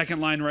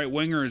second line right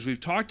winger, as we've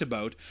talked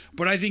about.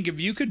 But I think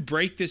if you could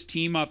break this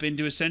team up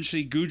into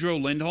essentially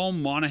Gaudreau, Lindholm,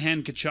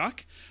 Monahan,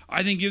 Kachuk,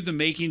 I think you have the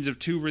makings of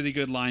two really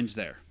good lines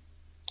there.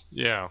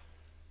 Yeah.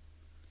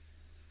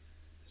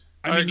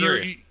 I mean,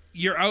 agree.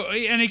 You're out,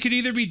 and it could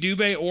either be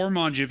Dubé or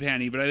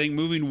Mangiapane, but I think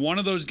moving one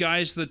of those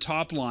guys to the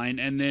top line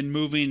and then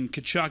moving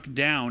Kachuk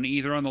down,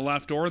 either on the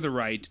left or the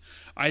right,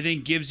 I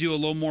think gives you a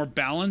little more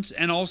balance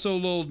and also a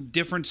little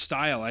different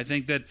style. I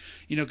think that,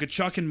 you know,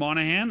 Kachuk and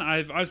Monahan,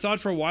 I've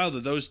thought for a while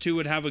that those two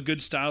would have a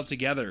good style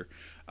together.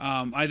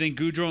 I think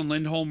Gaudreau and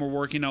Lindholm are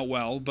working out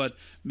well, but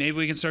maybe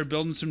we can start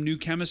building some new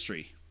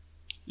chemistry.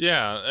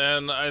 Yeah,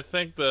 and I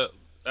think that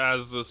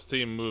as this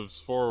team moves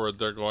forward,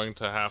 they're going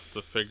to have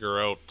to figure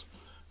out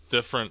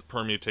different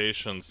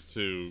permutations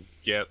to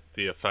get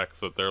the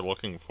effects that they're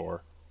looking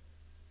for.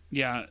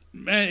 Yeah,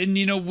 and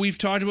you know, we've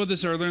talked about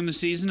this earlier in the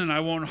season, and I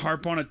won't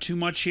harp on it too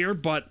much here,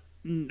 but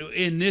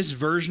in this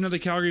version of the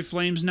Calgary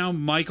Flames now,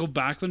 Michael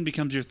Backlund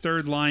becomes your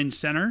third line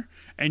center,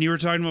 and you were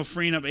talking about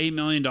freeing up $8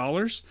 million.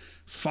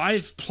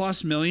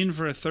 $5+ million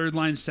for a third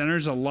line center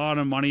is a lot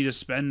of money to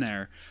spend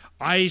there.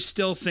 I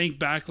still think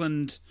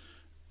Backlund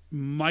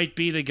might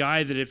be the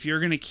guy that if you're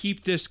going to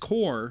keep this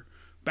core,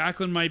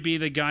 Backlund might be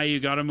the guy you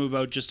got to move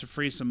out just to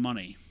free some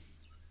money.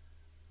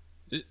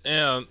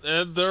 And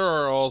there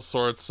are all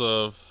sorts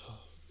of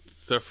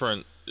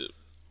different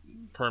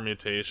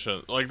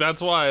permutations. Like,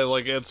 that's why,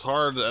 like, it's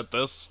hard at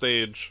this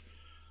stage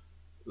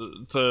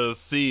to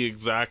see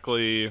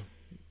exactly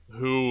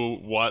who,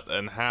 what,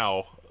 and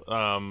how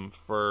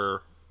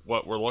for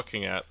what we're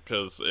looking at,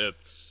 because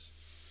it's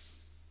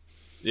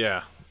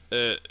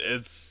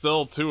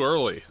still too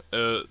early.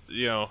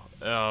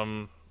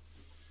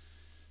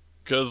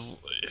 Because,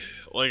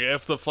 like,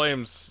 if the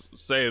Flames,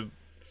 say,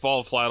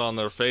 fall flat on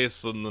their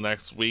face in the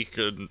next week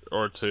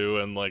or two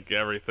and, like,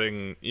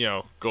 everything, you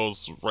know,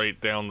 goes right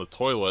down the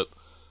toilet,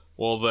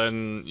 well,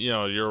 then, you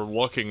know, you're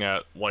looking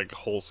at, like,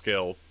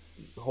 wholesale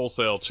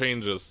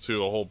changes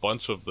to a whole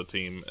bunch of the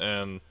team.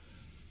 And,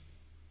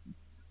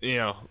 you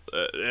know,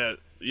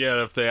 yet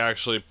if they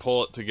actually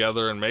pull it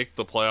together and make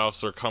the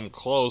playoffs or come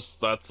close,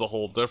 that's a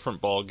whole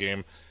different ball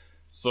game.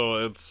 So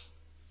it's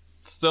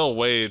still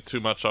way too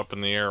much up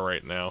in the air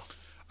right now.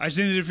 I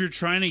think that if you're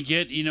trying to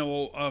get,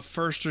 a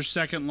first or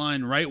second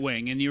line right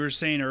wing, and you were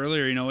saying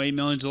earlier, $8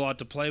 million's a lot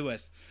to play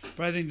with,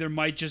 but I think there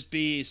might just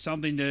be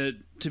something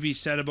to be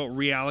said about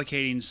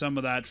reallocating some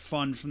of that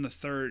fund from the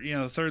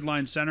third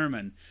line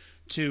centerman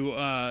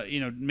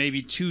to,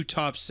 maybe 2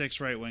 top 6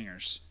 right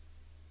wingers.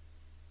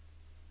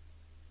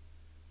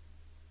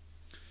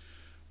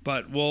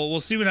 But we'll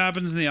see what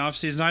happens in the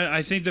offseason.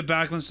 I think the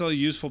backline's still a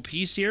useful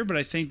piece here, but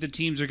I think the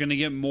teams are going to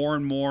get more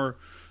and more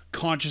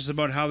conscious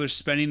about how they're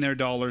spending their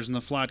dollars in the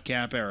flat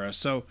cap era.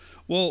 So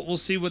we'll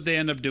see what they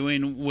end up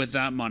doing with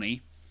that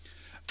money.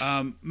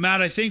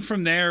 Matt, I think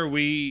from there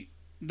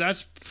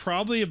that's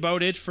probably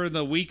about it for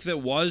the week that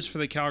was for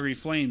the Calgary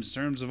Flames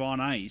in terms of on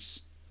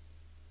ice.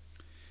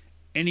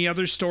 Any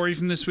other story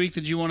from this week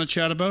that you want to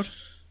chat about?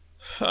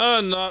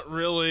 Not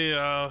really.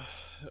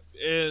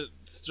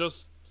 It's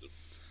just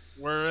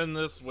we're in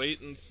this wait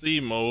and see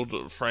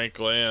mode,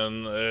 frankly,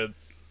 and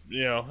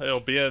it'll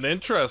be an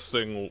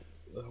interesting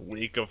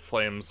week of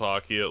Flames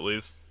hockey, at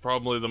least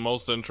probably the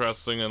most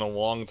interesting in a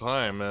long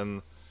time,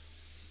 and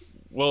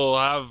we'll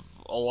have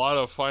a lot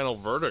of final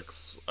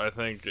verdicts, I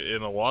think,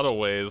 in a lot of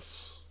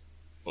ways,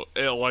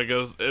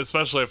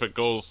 especially if it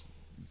goes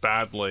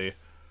badly,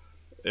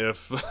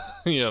 if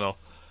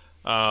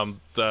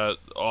that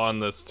on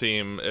this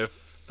team, if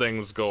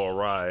things go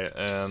awry.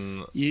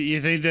 And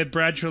you think that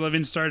Brad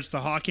Treliving starts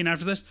the hawking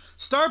after this?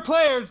 Star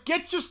players,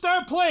 get your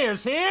star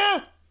players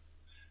here.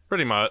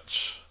 Pretty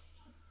much.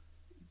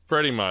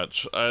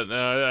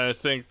 I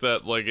think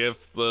that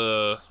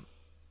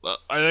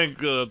I think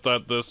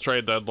that this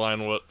trade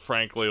deadline,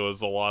 frankly,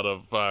 was a lot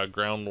of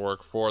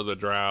groundwork for the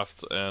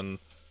draft, and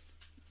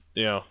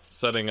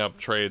setting up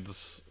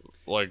trades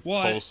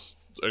post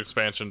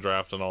expansion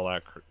draft and all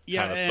that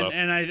kind of stuff.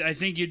 And I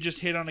think you just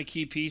hit on a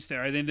key piece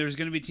there. I think there's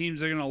going to be teams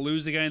that are going to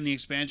lose a guy in the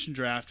expansion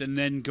draft and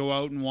then go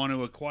out and want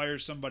to acquire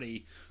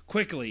somebody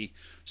quickly.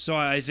 So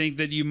I think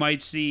that you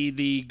might see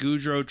the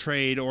Goudreau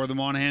trade or the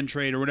Monahan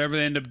trade or whatever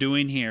they end up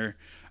doing here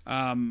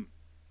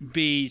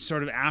be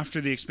sort of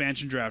after the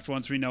expansion draft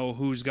once we know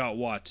who's got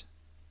what.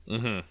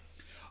 Mm-hmm.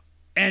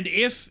 And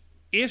if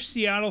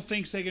Seattle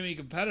thinks they can be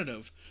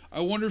competitive, I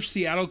wonder if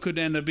Seattle could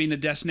end up being a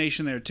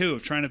destination there too,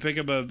 of trying to pick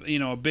up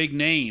a big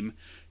name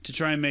to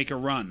try and make a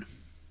run.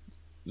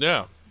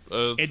 Yeah.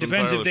 It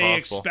depends if they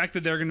possible. expect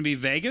that they're going to be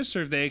Vegas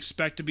or if they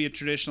expect to be a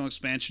traditional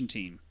expansion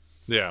team.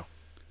 Yeah.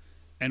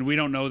 And we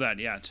don't know that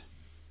yet.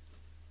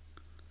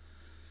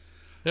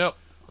 Yep.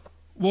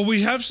 Well,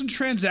 we have some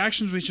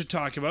transactions we should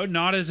talk about.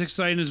 Not as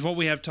exciting as what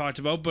we have talked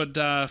about, but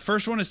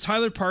first one is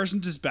Tyler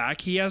Parsons is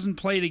back. He hasn't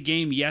played a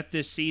game yet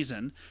this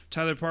season.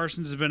 Tyler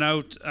Parsons has been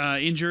out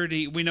injured.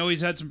 We know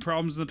he's had some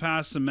problems in the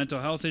past, some mental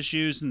health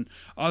issues and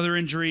other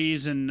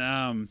injuries, and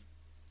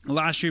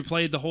last year he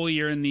played the whole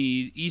year in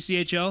the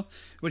ECHL,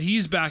 but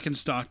he's back in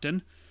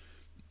Stockton.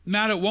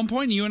 Matt, at one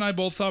point you and I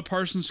both thought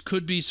Parsons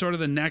could be sort of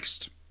the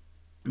next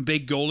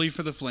big goalie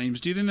for the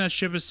Flames. Do you think that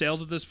ship has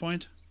sailed at this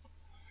point?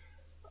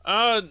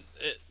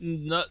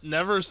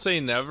 Never say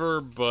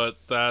never, but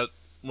that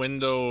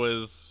window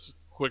is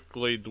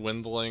quickly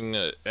dwindling,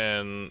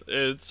 and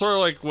it's sort of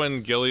like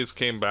when Gillies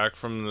came back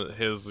from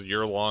his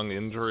year-long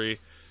injury.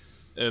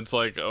 It's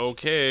like,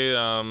 okay,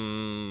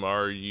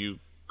 are you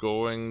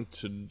going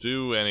to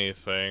do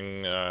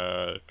anything?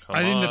 I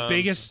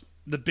think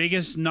the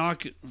biggest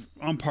knock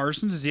on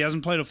Parsons is he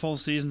hasn't played a full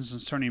season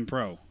since turning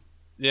pro.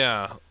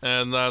 Yeah,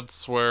 and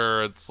that's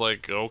where it's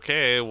like,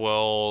 okay,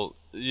 well,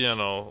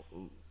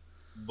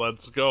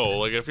 let's go.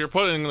 Like, if you're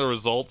putting the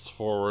results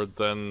forward,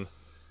 then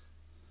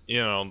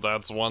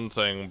that's one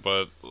thing.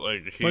 But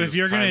if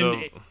you're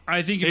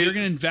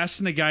gonna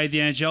invest in a guy at the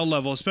NHL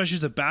level, especially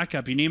as a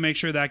backup, you need to make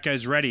sure that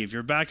guy's ready. If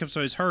your backup's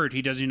always hurt,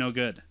 he does you no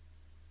good.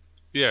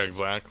 Yeah,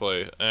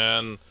 exactly.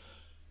 And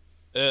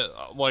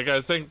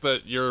I think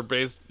that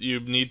you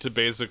need to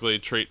basically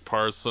treat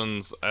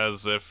Parsons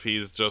as if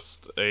he's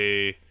just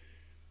a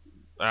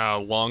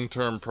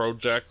long-term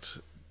project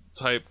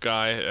type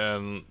guy,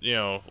 and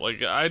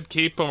I'd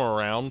keep him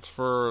around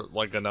for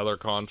another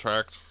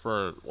contract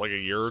for a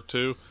year or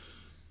two,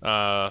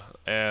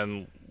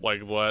 and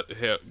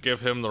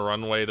give him the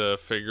runway to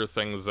figure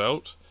things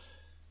out,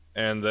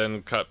 and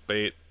then cut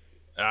bait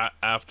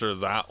after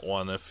that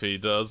one if he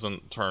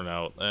doesn't turn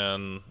out.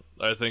 And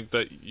I think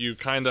that you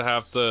kind of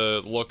have to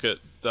look at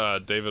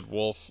Dustin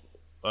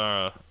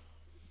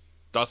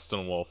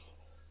Wolf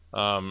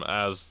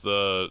as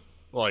the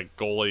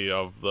goalie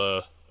of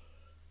the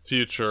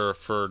future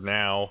for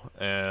now,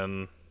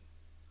 and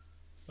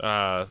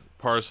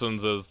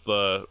Parsons is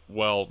the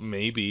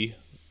maybe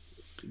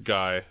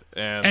guy.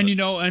 And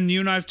you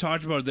and I've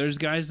talked about it. There's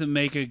guys that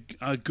make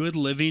a good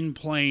living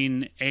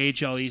playing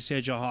AHL,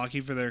 ECHL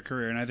hockey for their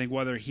career, and I think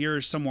whether here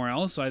or somewhere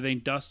else, I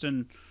think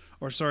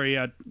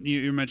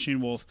you're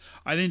mentioning Wolf.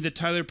 I think that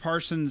Tyler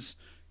Parsons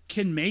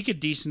can make a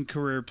decent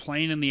career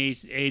playing in the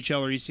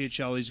AHL or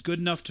ECHL. He's good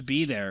enough to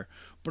be there.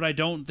 but I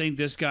don't think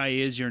this guy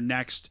is your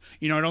next.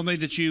 I don't think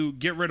that you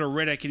get rid of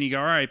Riddick and you go,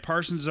 all right,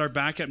 Parsons is our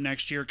backup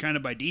next year, kind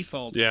of by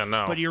default. Yeah,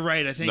 no. But you're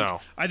right.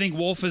 I think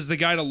Wolf is the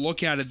guy to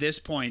look at this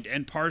point,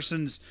 and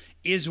Parsons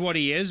is what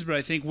he is. But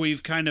I think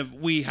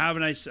we have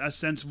a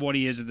sense of what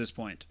he is at this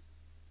point.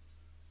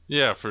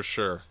 Yeah, for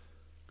sure.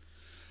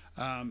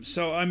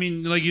 So, I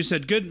mean, like you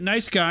said,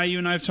 nice guy. You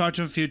and I have talked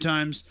to him a few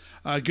times.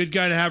 Good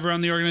guy to have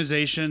around the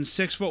organization.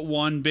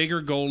 6'1",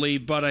 bigger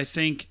goalie. But I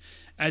think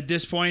at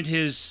this point,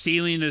 his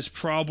ceiling is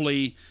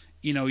probably,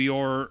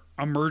 your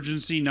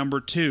emergency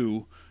number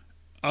 2.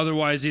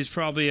 Otherwise, he's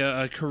probably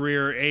a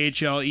career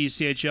AHL,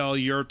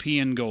 ECHL,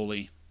 European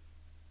goalie.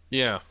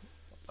 Yeah,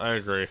 I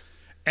agree.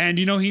 And,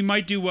 he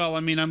might do well.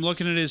 I mean, I'm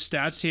looking at his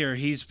stats here.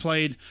 He's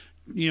played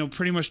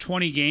pretty much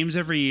 20 games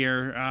every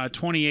year,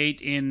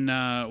 28 in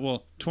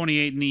the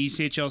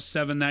ECHL,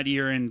 7 that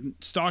year in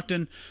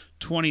Stockton,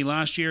 20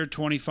 last year,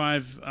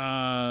 25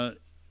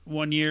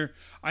 one year.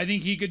 I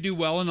think he could do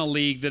well in a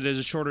league that is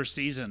a shorter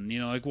season,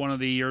 like one of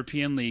the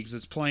European leagues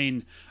that's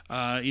playing,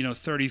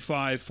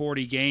 35,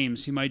 40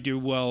 games. He might do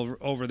well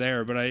over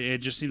there, but it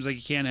just seems like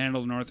he can't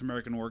handle the North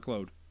American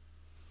workload.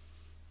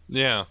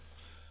 Yeah.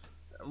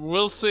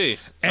 We'll see.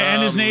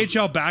 And as an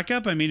AHL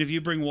backup, I mean, if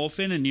you bring Wolf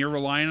in and you're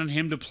relying on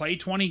him to play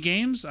 20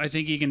 games, I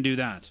think he can do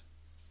that.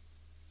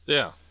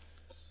 Yeah.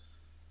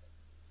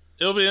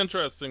 It'll be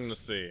interesting to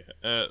see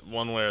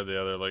one way or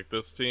the other. Like,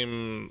 this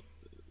team,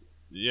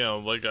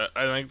 I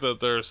think that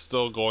they're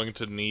still going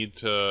to need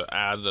to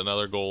add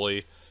another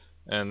goalie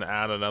and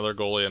add another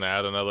goalie and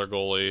add another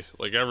goalie,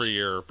 like every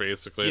year,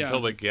 basically,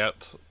 until they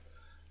get...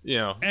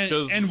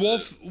 and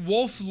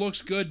Wolf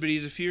looks good, but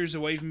he's a few years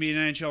away from being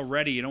NHL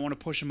ready. You don't want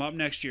to push him up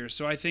next year.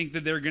 So I think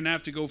that they're going to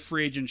have to go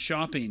free agent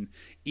shopping,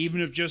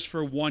 even if just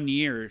for 1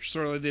 year,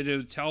 sort of like they did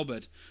with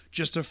Talbot,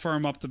 just to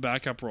firm up the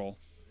backup role.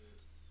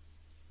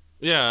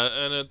 Yeah,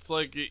 and it's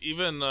like,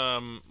 even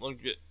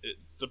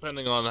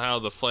depending on how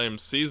the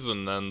Flames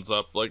season ends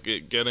up,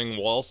 getting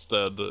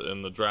Wallstead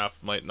in the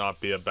draft might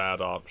not be a bad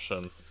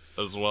option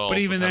as well. But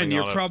even then,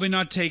 you're probably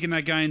not taking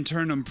that guy and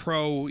turning him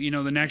pro,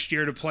 the next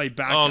year to play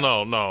backup.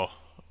 Oh,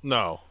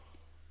 no.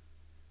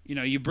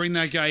 You bring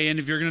that guy in.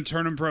 If you're going to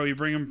turn him pro, you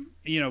bring him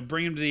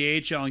to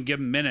the AHL and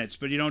give him minutes.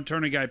 But you don't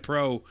turn a guy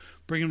pro,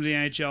 bring him to the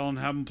NHL and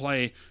have him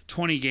play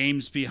 20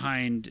 games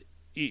behind,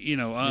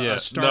 a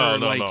star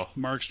like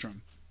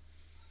Markstrom.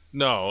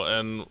 No,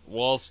 and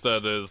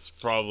Wallstead is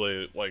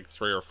probably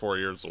 3 or 4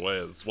 years away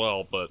as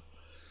well, but...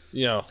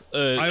 I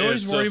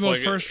always worry about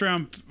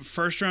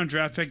first round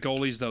draft pick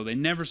goalies, though. They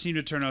never seem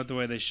to turn out the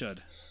way they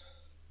should.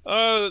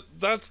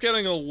 That's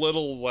getting a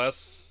little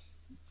less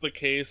the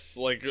case.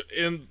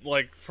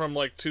 From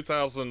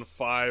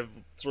 2005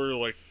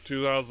 through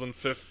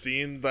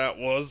 2015, that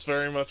was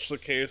very much the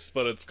case,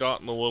 but it's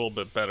gotten a little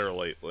bit better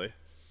lately.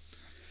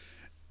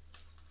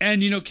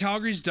 And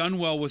Calgary's done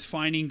well with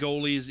finding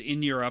goalies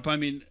in Europe. I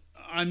mean,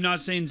 I'm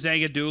not saying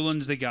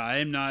Zagadulin's the guy.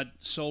 I'm not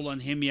sold on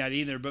him yet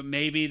either. But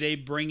maybe they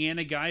bring in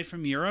a guy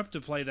from Europe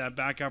to play that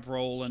backup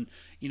role and,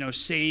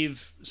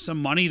 save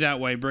some money that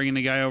way, bringing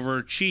a guy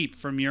over cheap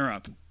from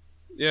Europe.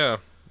 Yeah,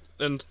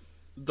 and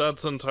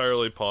that's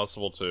entirely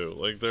possible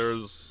too.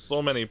 There's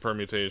so many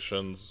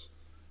permutations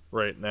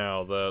right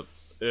now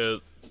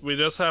that we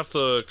just have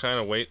to kind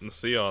of wait and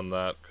see on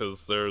that,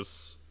 because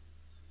there's...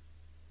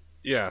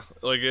 Yeah,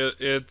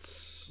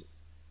 it's...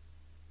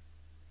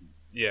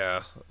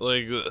 Yeah,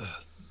 the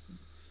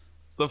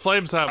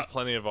Flames have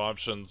plenty of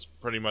options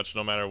pretty much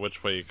no matter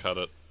which way you cut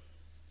it.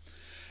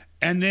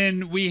 And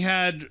then we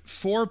had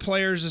 3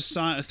 players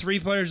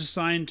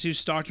assigned to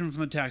Stockton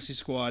from the taxi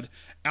squad.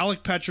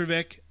 Alec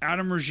Petrovic,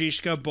 Adam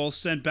Ruzicka, both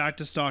sent back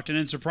to Stockton.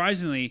 And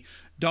surprisingly,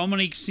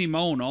 Dominique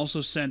Simon also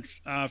sent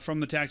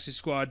from the taxi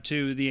squad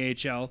to the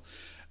AHL.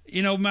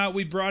 Matt,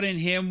 we brought in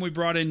him, we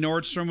brought in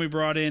Nordstrom, we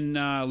brought in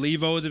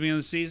Levo at the beginning of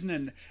the season,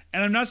 and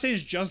I'm not saying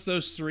it's just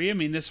those 3. I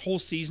mean, this whole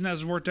season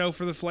hasn't worked out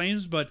for the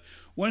Flames, but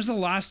when's the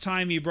last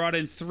time you brought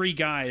in 3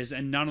 guys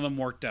and none of them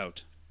worked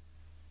out?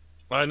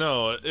 I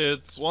know.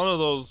 It's one of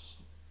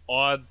those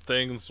odd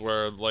things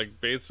where,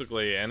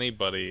 basically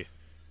anybody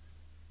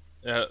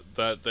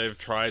that they've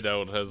tried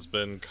out has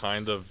been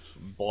kind of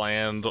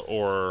bland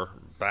or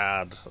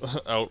bad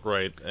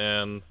outright,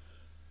 and...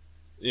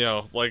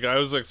 I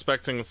was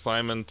expecting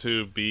Simon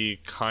to be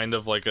kind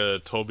of like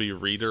a Toby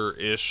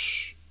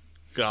Reeder-ish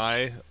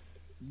guy.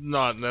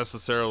 Not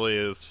necessarily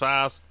as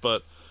fast,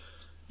 but,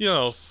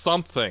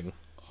 something.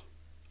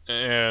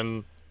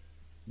 And,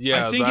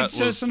 yeah, I think it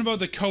says something about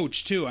the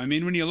coach, too. I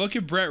mean, when you look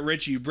at Brett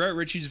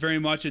Ritchie's very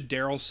much a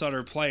Daryl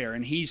Sutter player,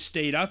 and he's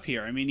stayed up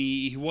here. I mean,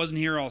 he wasn't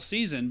here all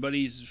season, but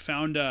he's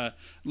found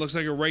looks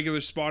like a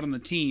regular spot on the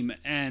team,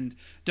 and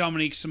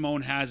Dominique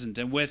Simon hasn't.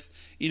 And with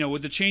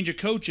the change of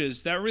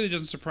coaches, that really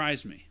doesn't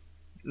surprise me.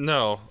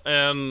 No,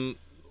 and,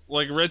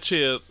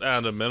 Ritchie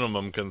at a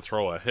minimum can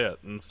throw a hit,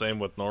 and same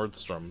with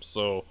Nordstrom.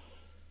 So,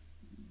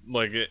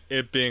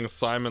 it being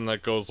Simon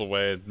that goes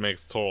away, it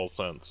makes total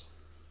sense.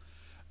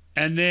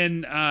 And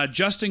then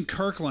Justin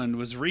Kirkland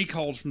was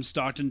recalled from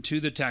Stockton to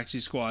the taxi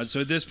squad.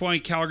 So at this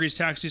point, Calgary's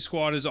taxi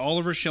squad is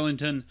Oliver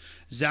Shillington,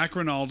 Zach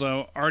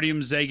Ronaldo, Artyom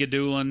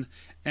Zagadulin,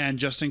 and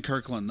Justin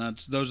Kirkland.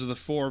 Those are the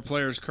 4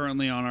 players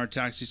currently on our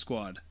taxi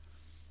squad.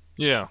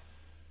 Yeah.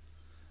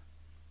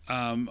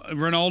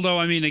 Ronaldo,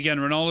 I mean, again,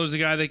 Ronaldo's a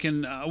guy that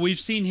can... we've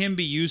seen him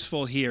be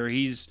useful here.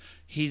 He's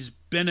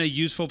been a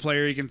useful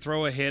player. He can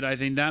throw a hit. I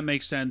think that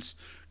makes sense.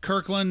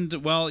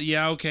 Kirkland, well,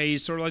 yeah, okay,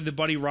 he's sort of like the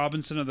Buddy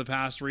Robinson of the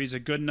past, where he's a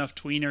good enough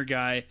tweener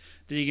guy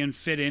that he can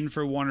fit in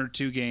for 1 or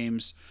 2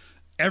 games.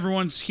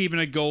 Everyone's keeping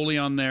a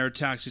goalie on their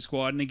taxi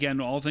squad, and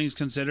again, all things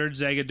considered,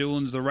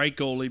 Zagadulin's the right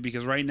goalie,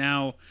 because right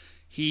now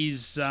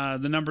he's the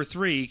number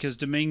 3, because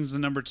Domingue's the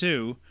number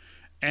 2.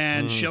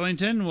 And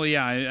Shillington, well,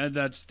 yeah,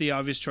 that's the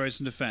obvious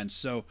choice in defense.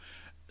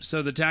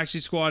 So the taxi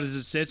squad as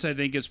it sits, I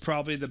think, is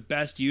probably the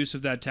best use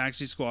of that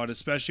taxi squad,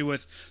 especially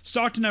with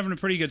Stockton having a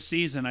pretty good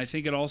season. I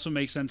think it also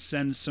makes sense to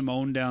send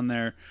Simone down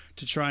there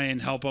to try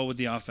and help out with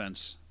the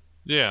offense.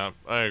 Yeah,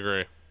 I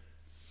agree.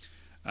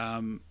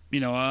 An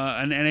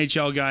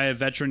NHL guy, a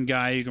veteran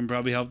guy, who can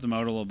probably help them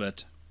out a little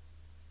bit.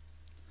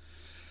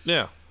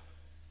 Yeah.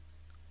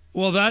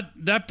 Well,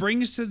 that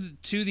brings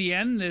to the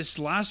end this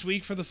last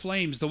week for the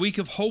Flames, the week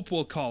of hope,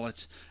 we'll call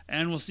it.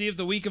 And we'll see if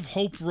the week of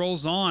hope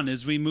rolls on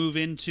as we move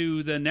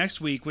into the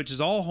next week, which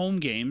is all home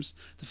games.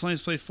 The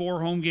Flames play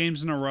 4 home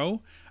games in a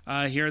row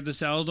here at the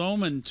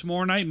Saddledome. And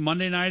tomorrow night,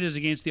 Monday night, is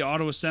against the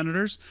Ottawa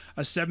Senators,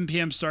 a 7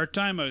 p.m. start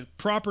time, a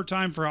proper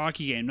time for a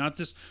hockey game, not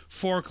this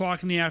 4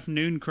 o'clock in the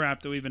afternoon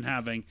crap that we've been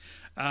having.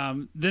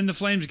 Then the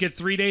Flames get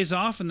 3 days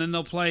off, and then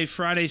they'll play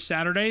Friday,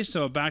 Saturday,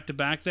 so a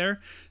back-to-back there.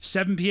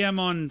 7 p.m.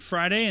 on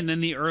Friday, and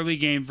then the early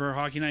game for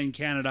Hockey Night in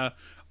Canada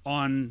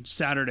on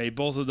Saturday.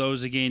 Both of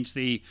those against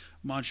the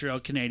Montreal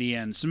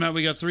Canadiens. So, Matt,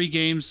 we got 3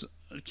 games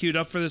queued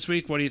up for this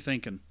week. What are you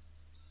thinking?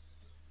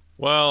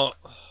 Well,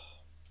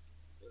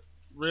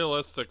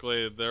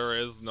 realistically, there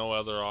is no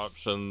other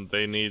option.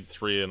 They need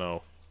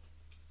 3-0.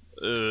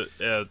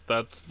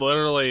 That's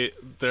literally,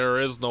 there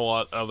is no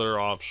other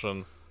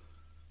option.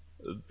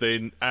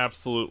 They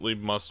absolutely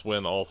must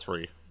win all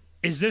 3.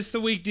 Is this the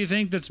week, do you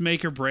think, that's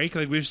make or break?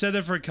 Like, we've said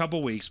that for a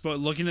couple weeks, but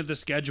looking at the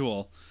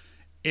schedule,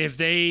 if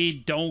they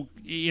don't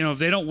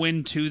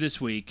win 2 this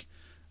week,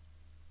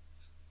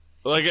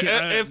 like,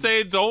 if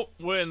they don't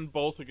win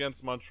both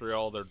against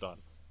Montreal, they're done.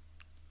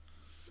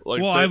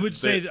 Like, well, I would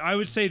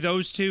say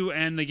those 2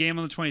 and the game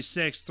on the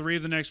 26th, 3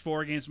 of the next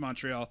 4 against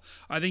Montreal.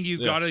 I think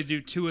you've got to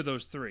do 2 of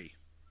those 3.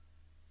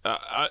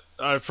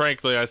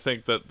 Frankly, I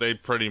think that they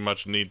pretty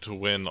much need to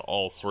win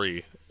all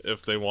 3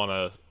 if they want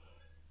to,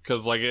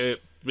 because like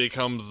it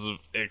becomes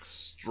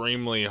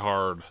extremely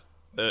hard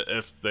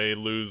if they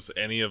lose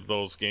any of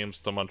those games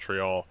to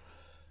Montreal.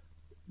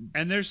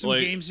 And there's some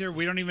games here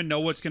we don't even know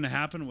what's going to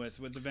happen with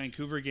the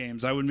Vancouver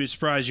games. I wouldn't be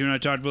surprised. You and I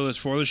talked about this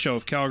for the show.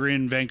 If Calgary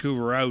and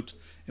Vancouver are out,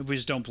 if we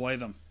just don't play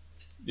them.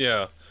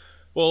 Yeah.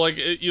 Well, like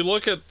you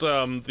look at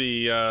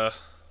the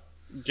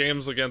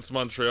games against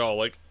Montreal,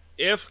 like.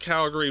 If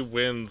Calgary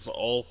wins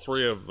all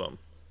 3 of them,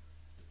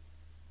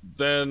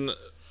 then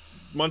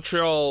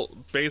Montreal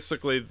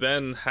basically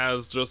then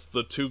has just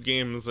the 2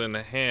 games in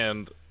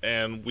hand,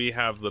 and we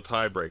have the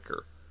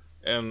tiebreaker,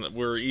 and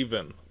we're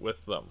even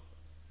with them.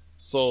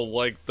 So,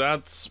 like,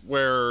 that's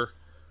where,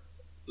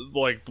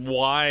 like,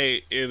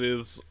 why it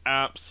is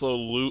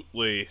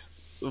absolutely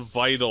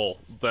vital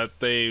that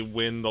they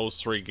win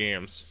those 3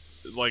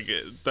 games. Like,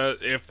 that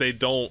if they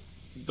don't,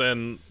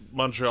 then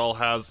Montreal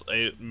has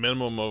a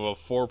minimum of a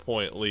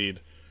 4-point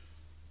lead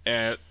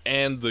and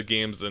the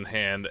games in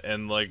hand,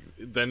 and like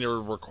then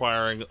you're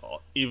requiring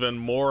even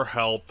more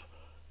help,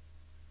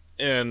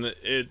 and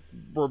it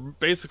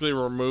basically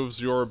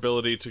removes your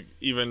ability to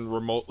even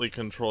remotely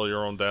control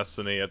your own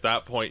destiny. At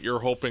that point, you're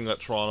hoping that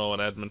Toronto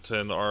and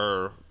Edmonton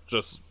are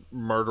just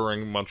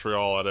murdering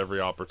Montreal at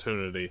every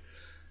opportunity.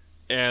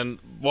 And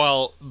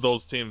while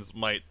those teams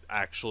might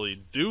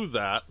actually do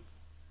that,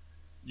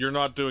 you're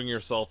not doing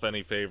yourself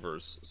any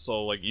favors.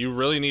 So, like, you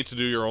really need to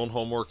do your own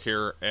homework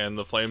here, and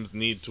the Flames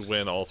need to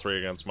win all 3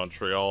 against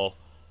Montreal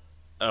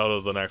out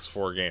of the next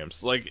 4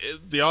 games. Like,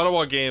 the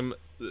Ottawa game,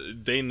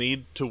 they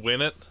need to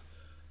win it,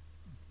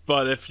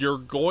 but if you're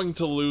going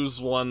to lose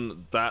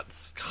one,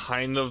 that's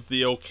kind of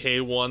the okay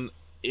one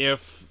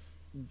if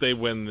they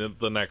win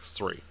the next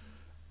 3.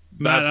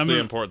 That's the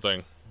important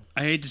thing.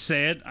 I hate to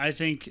say it. I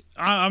think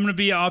I'm going to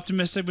be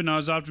optimistic, but not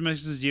as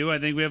optimistic as you. I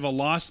think we have a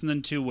loss and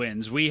then 2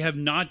 wins. We have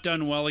not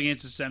done well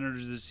against the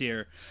Senators this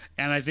year,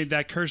 and I think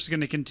that curse is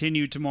going to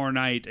continue tomorrow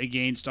night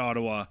against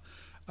Ottawa.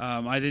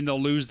 I think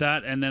they'll lose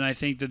that, and then I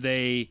think that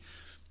they...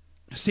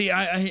 See,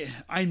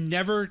 I'm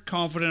never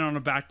confident on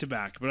a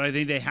back-to-back, but I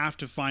think they have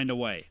to find a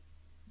way.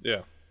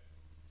 Yeah.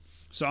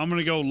 So I'm going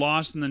to go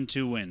loss and then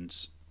 2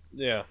 wins.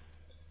 Yeah.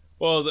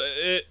 Well,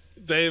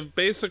 they've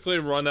basically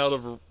run out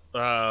of...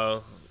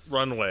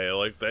 runway.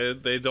 Like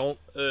they don't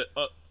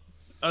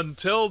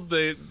until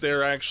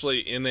they're actually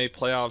in a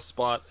playoff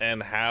spot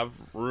and have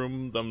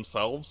room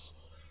themselves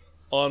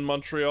on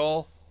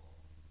Montreal,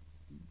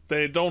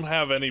 they don't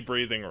have any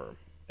breathing room.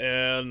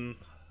 And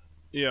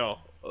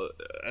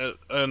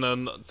and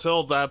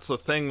until that's a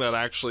thing that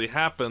actually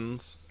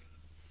happens,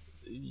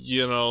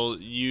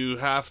 you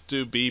have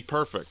to be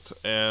perfect,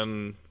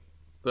 and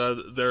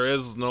there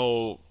is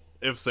no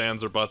ifs,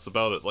 ands, or buts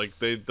about it. Like,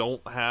 they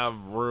don't have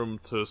room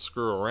to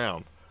screw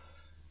around,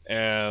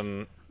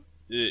 and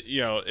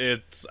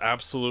it's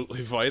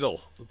absolutely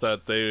vital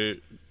that they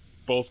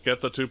both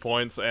get the 2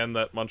 points and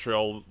that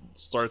Montreal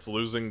starts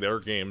losing their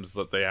games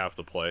that they have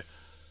to play.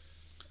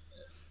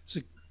 So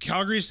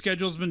Calgary's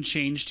schedule's been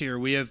changed here.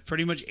 We have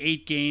pretty much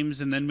 8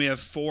 games, and then we have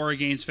 4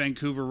 against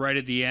Vancouver right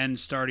at the end,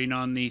 starting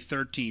on the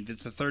 13th.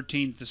 It's the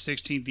 13th, the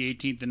 16th, the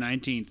 18th, the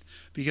 19th,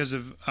 because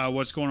of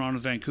what's going on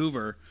with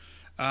Vancouver.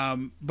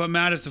 But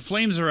Matt, if the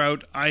Flames are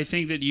out, I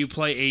think that you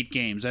play 8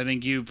 games. I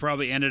think you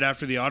probably ended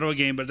after the Ottawa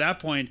game, but at that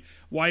point,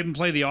 why even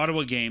play the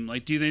Ottawa game?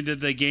 Like, do you think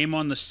that the game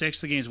on the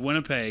 6th against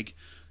Winnipeg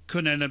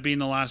couldn't end up being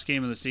the last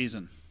game of the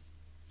season?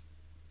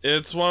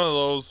 It's one of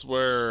those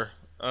where,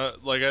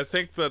 I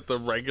think that the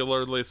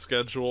regularly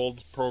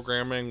scheduled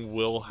programming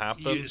will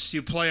happen.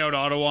 You play out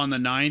Ottawa on the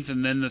 9th,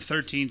 and then the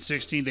 13th,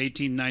 16th,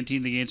 18th,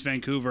 19th against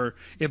Vancouver.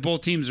 If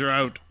both teams are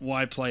out,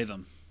 why play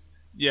them?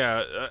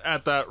 Yeah,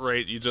 at that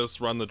rate, you just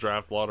run the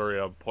draft lottery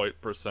on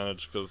point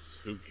percentage,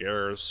 because who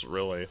cares,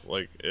 really?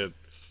 Like,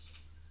 it's...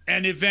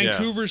 And if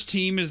Vancouver's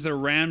team is the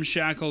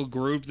ramshackle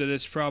group that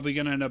it's probably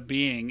going to end up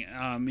being,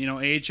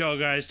 AHL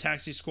guys,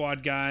 taxi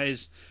squad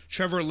guys,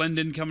 Trevor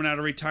Linden coming out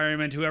of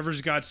retirement,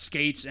 whoever's got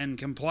skates and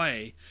can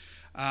play,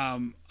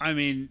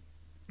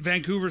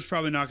 Vancouver's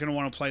probably not going to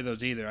want to play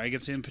those either. I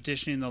could see them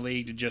petitioning the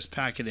league to just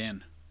pack it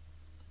in.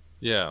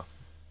 Yeah.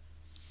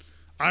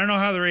 I don't know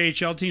how their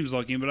AHL team's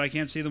looking, but I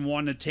can't see them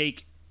wanting to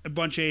take a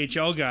bunch of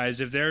AHL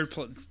guys if they're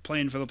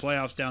playing for the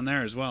playoffs down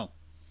there as well.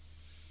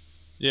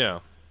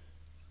 Yeah.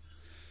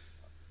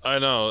 I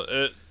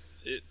know.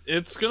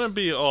 It's going to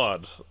be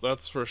odd,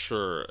 that's for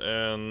sure.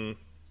 And,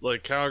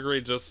 Calgary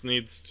just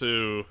needs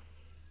to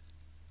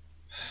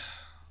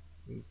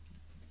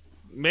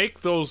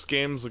make those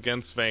games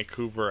against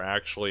Vancouver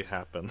actually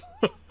happen.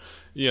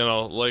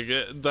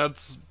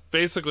 That's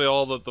basically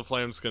all that the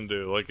Flames can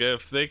do.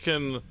 If they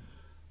can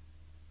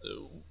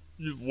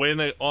win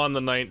it on the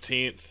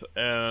 19th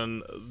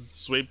and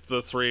sweep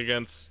the 3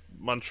 against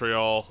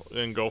Montreal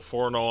and go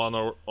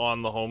 4-0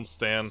 on the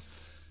homestand,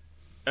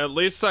 at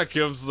least that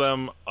gives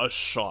them a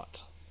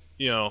shot,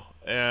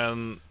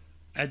 and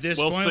at this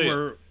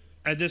point,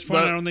 I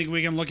don't think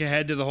we can look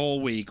ahead to the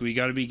whole week. We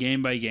got to be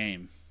game by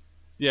game.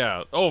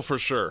 Yeah. Oh, for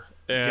sure.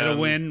 And get a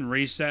win,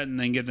 reset, and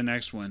then get the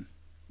next win.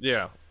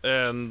 Yeah.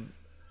 And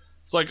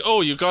it's like,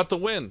 oh, you got the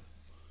win.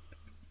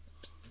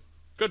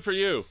 Good for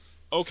you.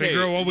 Okay.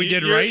 Figure out what we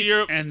did right,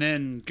 and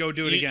then go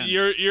do it again.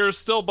 You're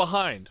still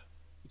behind,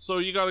 so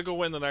you got to go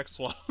win the next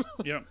one.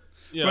 Yep.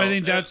 But I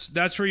think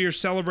that's where you're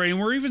celebrating.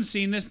 We're even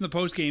seeing this in the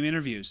post-game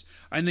interviews.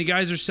 And the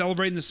guys are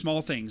celebrating the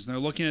small things, and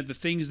they're looking at the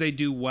things they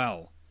do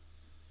well.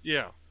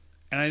 Yeah.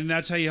 And I think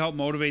that's how you help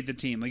motivate the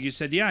team. Like you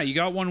said, yeah, you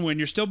got one win.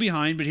 You're still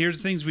behind, but here's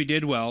the things we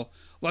did well.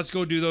 Let's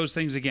go do those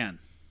things again.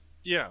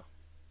 Yeah.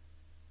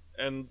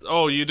 And,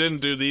 oh, you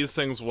didn't do these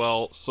things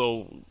well,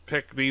 so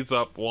pick these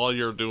up while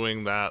you're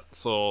doing that.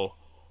 So,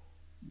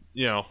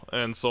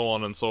 and so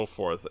on and so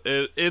forth.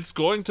 It's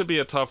going to be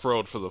a tough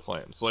road for the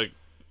Flames.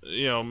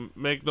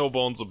 Make no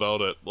bones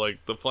about it.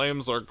 The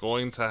Flames are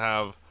going to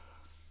have...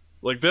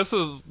 this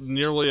is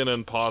nearly an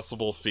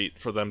impossible feat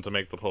for them to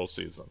make the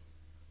postseason.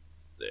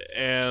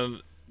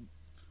 And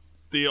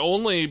the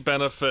only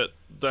benefit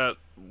that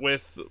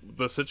with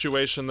the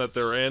situation that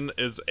they're in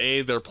is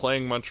A, they're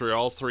playing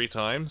Montreal 3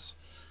 times,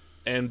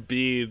 and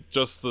B,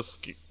 just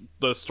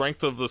the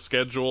strength of the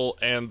schedule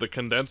and the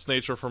condensed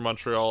nature for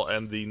Montreal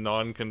and the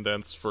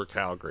non-condensed for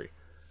Calgary.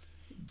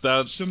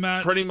 That's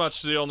pretty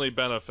much the only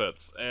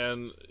benefits.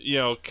 And,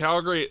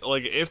 Calgary,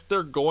 if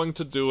they're going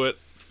to do it,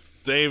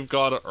 they've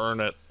got to earn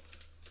it.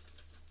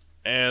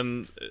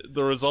 And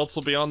the results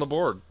will be on the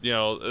board.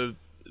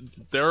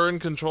 They're in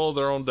control of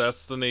their own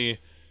destiny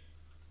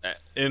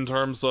in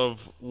terms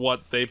of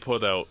what they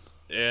put out.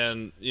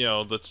 And,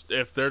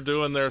 if they're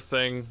doing their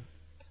thing,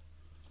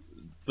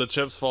 the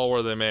chips fall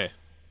where they may.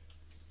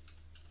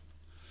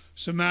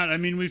 So, Matt,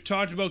 we've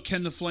talked about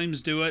can the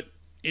Flames do it?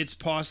 It's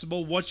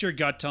possible. What's your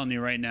gut telling you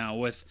right now?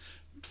 With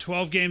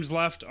 12 games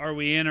left, are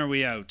we in or are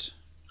we out?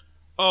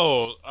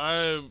 Oh,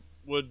 I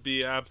would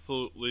be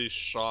absolutely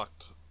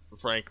shocked,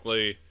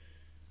 frankly,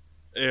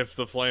 if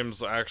the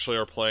Flames actually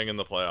are playing in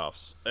the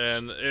playoffs.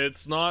 And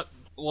it's not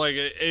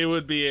it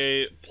would be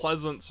a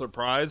pleasant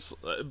surprise,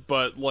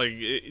 but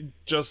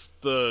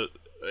just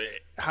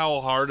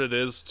how hard it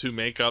is to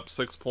make up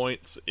 6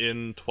 points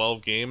in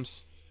 12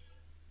 games.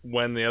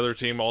 When the other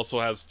team also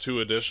has 2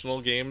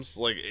 additional games,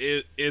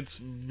 it's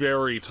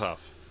very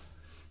tough.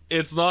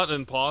 It's not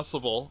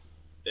impossible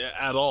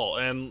at all,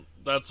 and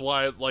that's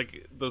why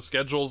the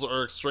schedules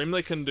are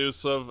extremely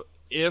conducive.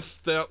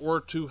 If that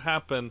were to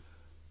happen,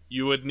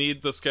 you would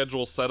need the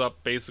schedule set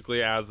up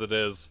basically as it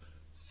is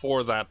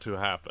for that to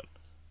happen.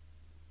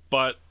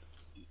 But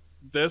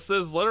this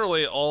is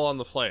literally all on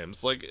the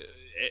Flames.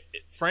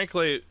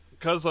 Frankly,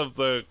 because of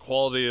the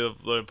quality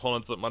of the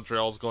opponents that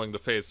Montreal's going to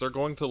face, they're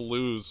going to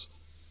lose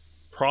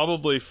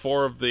probably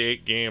 4 of the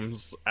 8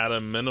 games at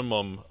a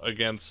minimum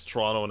against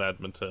Toronto and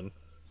Edmonton,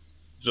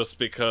 just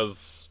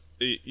because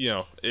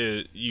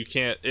you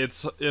can't.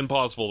 It's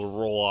impossible to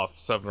roll off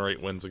 7 or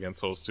 8 wins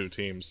against those 2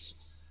 teams,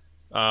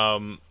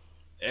 and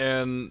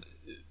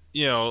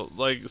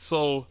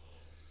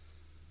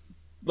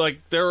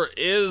there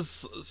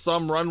is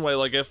some runway.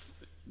 Like if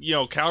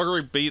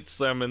Calgary beats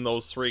them in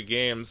those 3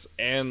 games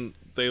and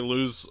they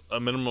lose a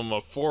minimum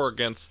of 4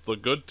 against the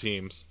good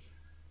teams,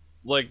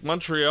 like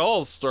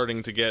Montreal's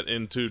starting to get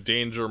into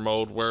danger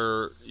mode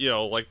where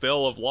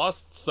they'll have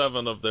lost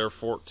 7 of their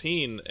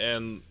 14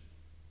 and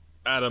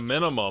at a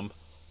minimum,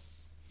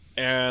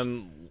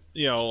 and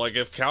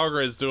if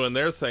Calgary's doing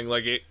their thing,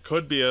 like it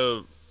could be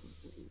a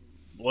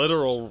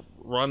literal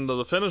run to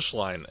the finish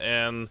line,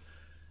 and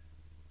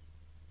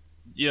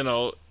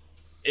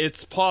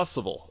it's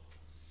possible.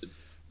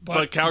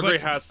 But Calgary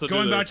has to do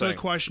going their back to thing.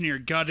 the question, your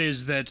gut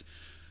is that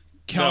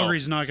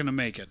Calgary's not going to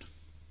make it.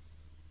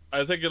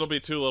 I think it'll be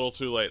too little,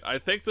 too late. I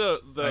think I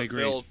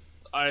agree.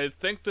 I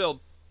think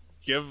they'll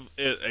give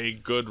it a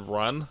good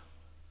run,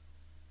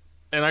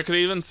 and I could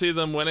even see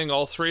them winning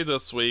all 3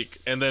 this week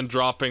and then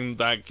dropping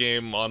that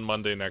game on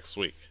Monday next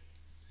week,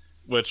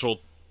 which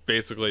will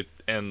basically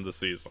end the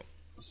season.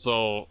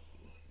 So,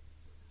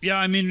 yeah,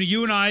 I mean,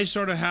 you and I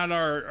sort of had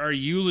our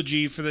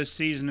eulogy for this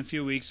season a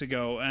few weeks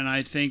ago, and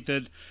I think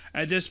that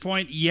at this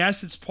point,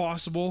 yes, it's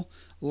possible.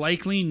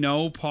 Likely,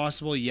 no.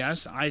 Possible,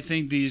 yes. I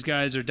think these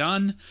guys are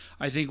done.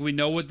 I think we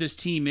know what this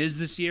team is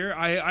this year.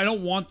 I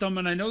don't want them,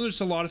 and I know there's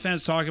a lot of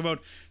fans talking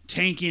about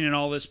tanking and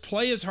all this.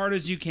 Play as hard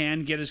as you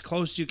can, get as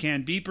close as you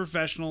can, be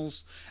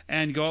professionals,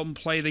 and go out and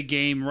play the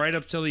game right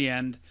up till the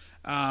end.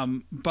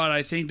 But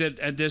I think that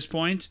at this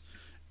point,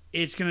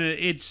 if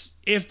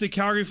the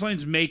Calgary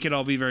Flames make it,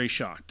 I'll be very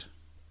shocked.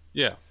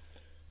 Yeah.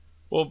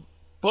 Well,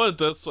 put it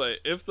this way: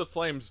 if the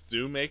Flames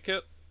do make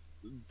it,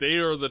 they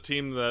are the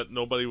team that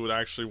nobody would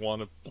actually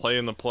want to play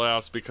in the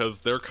playoffs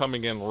because they're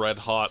coming in red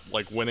hot,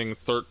 like winning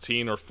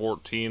 13 or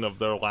 14 of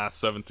their last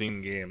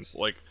 17 games.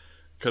 Like,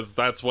 because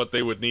that's what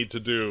they would need to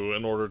do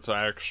in order to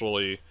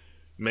actually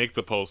make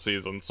the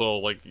postseason. So,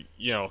 like,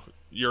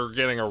 you're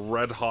getting a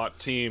red hot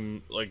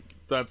team. Like,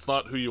 that's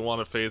not who you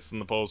want to face in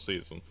the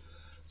postseason.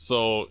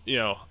 So,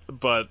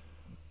 but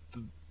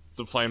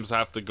the Flames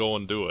have to go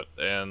and do it.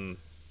 And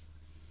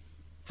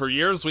for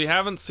years, we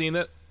haven't seen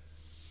it.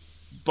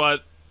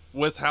 But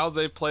with how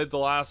they played the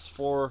last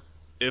 4,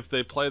 if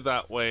they play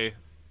that way,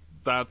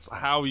 that's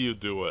how you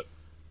do it.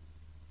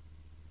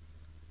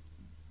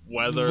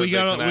 Whether we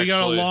got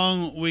a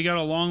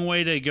long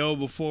way to go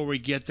before we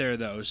get there,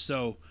 though.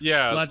 So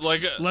yeah,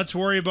 let's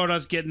worry about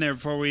us getting there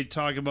before we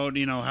talk about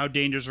how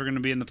dangerous we're going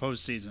to be in the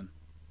postseason.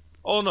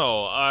 Oh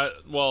no,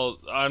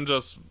 I'm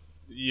just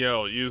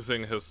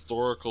using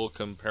historical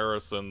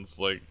comparisons.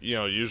 Like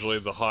usually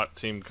the hot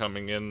team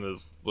coming in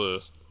is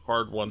the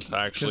hard one to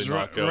actually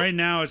knock out. Right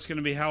now, it's going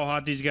to be how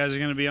hot these guys are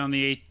going to be on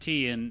the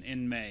 8th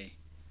in May.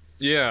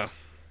 Yeah.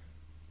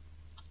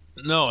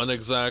 No, and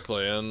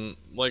exactly,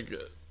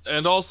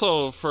 and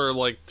also for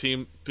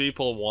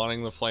people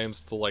wanting the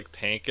Flames to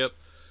tank it.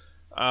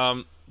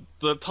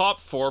 The top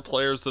 4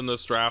 players in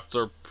this draft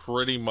are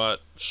pretty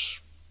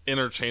much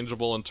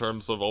interchangeable in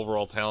terms of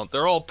overall talent.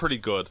 They're all pretty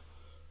good.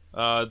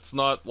 It's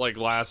not like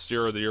last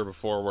year or the year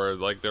before where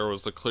there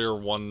was a clear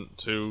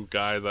 1-2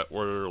 guy that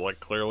were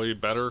clearly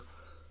better.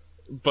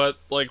 But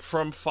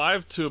from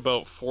 5 to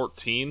about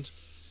 14,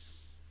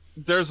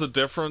 there's a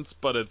difference,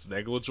 but it's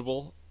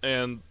negligible.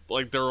 And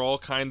they're all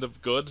kind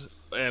of good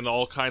and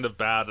all kind of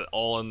bad,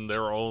 all in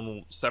their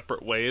own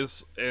separate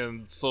ways.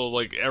 And so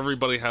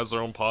everybody has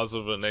their own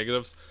positive and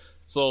negatives.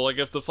 So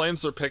if the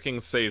Flames are picking,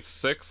 say,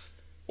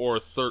 6th or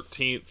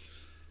 13th,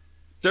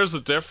 there's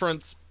a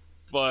difference,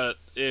 but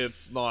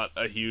it's not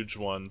a huge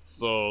one.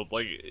 So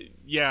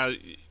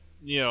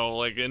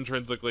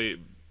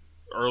intrinsically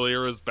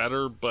earlier is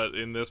better, but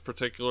in this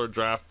particular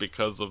draft,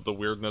 because of the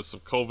weirdness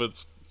of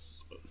COVID,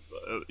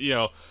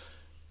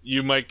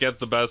 you might get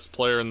the best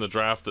player in the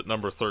draft at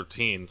number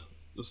 13.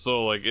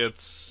 So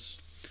it's...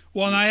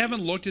 Well, and I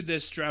haven't looked at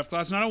this draft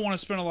class, and I don't want to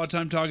spend a lot of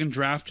time talking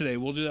draft today.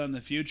 We'll do that in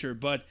the future.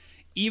 But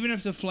even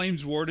if the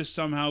Flames were to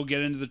somehow get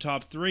into the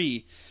top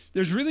 3,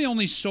 there's really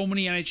only so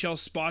many NHL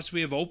spots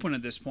we have open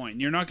at this point.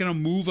 And you're not going to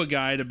move a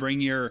guy to bring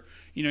your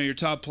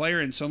top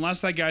player in. So unless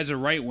that guy's a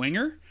right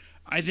winger,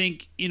 I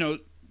think,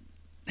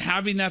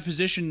 having that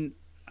position,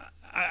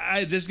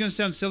 this is going to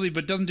sound silly,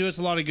 but doesn't do us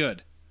a lot of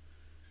good.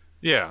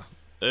 Yeah.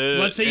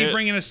 Let's say you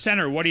bring in a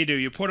center. What do?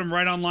 You put him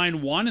right on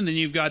line 1, and then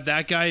you've got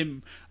that guy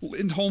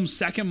Lindholm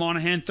second,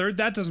 Monahan third.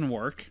 That doesn't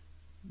work.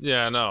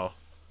 Yeah, no.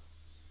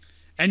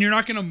 And you're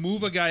not going to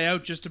move a guy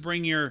out just to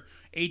bring your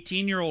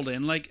 18-year-old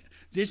in.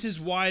 This is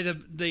why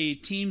the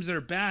teams that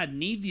are bad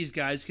need these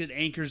guys, because it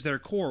anchors their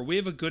core. We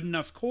have a good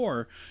enough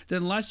core that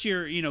unless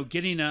you're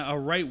getting a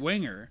right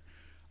winger,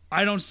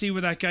 I don't see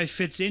where that guy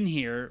fits in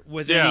here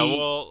with any...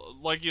 well,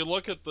 you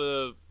look at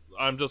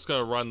I'm just going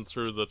to run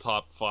through the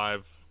top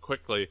 5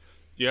 quickly.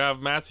 You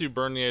have Matthew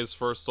Bernier's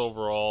first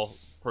overall,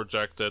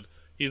 projected.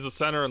 He's a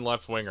center and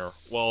left winger.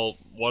 Well,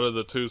 what are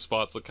the two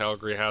spots that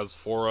Calgary has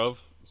 4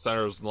 of?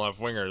 Centers and left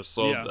wingers.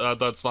 So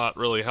that's not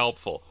really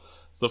helpful.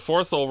 The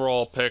 4th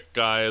overall pick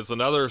guy is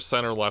another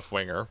center left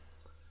winger.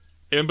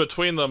 In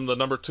between them, the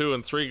number 2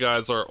 and 3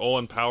 guys are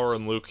Owen Power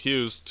and Luke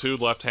Hughes, 2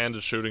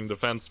 left-handed shooting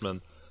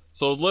defensemen.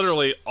 So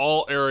literally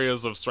all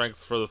areas of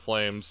strength for the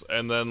Flames,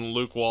 and then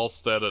Luke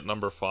Wallstead at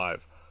number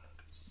 5,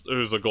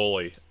 who's a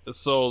goalie.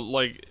 So,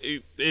 like,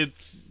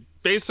 it's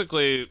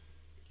basically,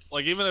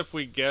 like, even if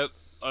we get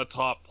a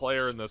top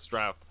player in this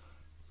draft,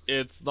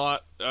 it's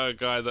not a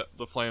guy that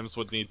the Flames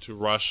would need to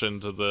rush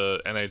into the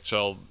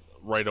NHL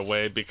right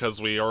away, because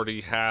we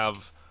already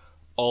have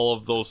all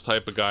of those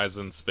type of guys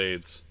in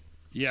spades.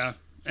 Yeah,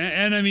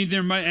 and I mean,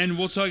 there might, and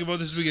we'll talk about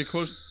this as we get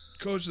close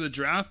to the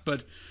draft,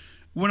 but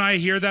when I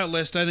hear that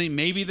list, I think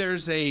maybe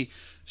there's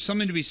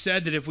something to be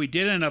said that if we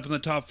did end up in the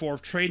top 4,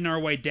 of trading our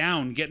way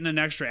down, getting an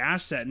extra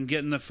asset, and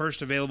getting the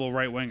first available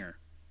right winger.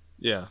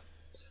 Yeah.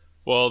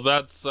 Well,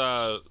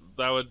 that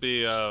would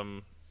be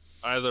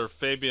either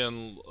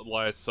Fabian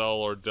Lysell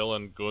or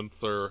Dylan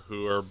Gunther,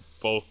 who are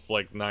both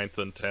like 9th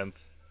and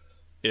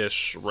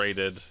 10th-ish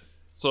rated.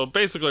 So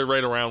basically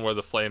right around where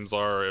the Flames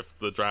are if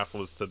the draft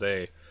was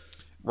today.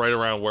 Right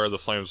around where the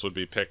Flames would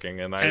be picking.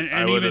 And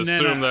I would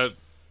assume that...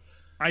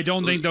 I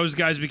don't think those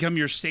guys become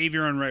your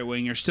savior on right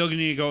wing. You're still going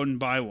to go out and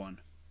buy one.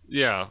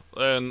 Yeah,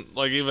 and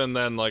like even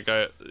then, like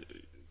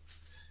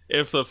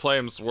if the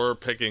Flames were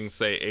picking,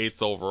 say,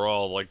 8th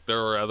overall, like there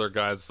are other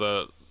guys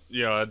that,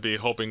 I'd be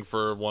hoping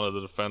for one of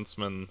the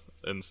defensemen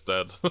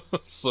instead.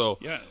 So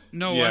I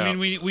mean,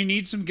 we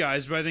need some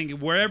guys, but I think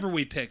wherever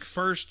we pick,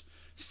 1st,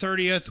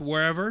 30th,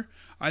 wherever,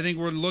 I think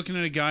we're looking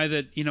at a guy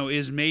that,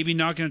 is maybe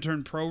not going to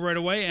turn pro right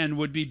away and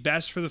would be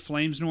best for the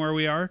Flames and where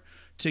we are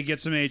to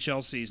get some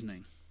AHL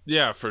seasoning.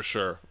 Yeah, for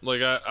sure.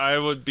 Like, I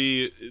would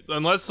be...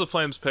 Unless the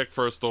Flames pick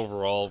 1st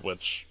overall,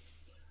 which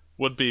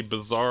would be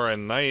bizarre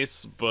and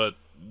nice, but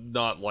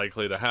not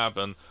likely to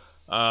happen,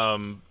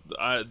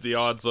 the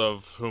odds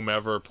of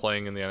whomever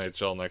playing in the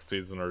NHL next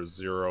season are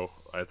 0,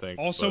 I think.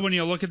 Also, when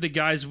you look at the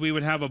guys we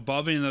would have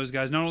above any of those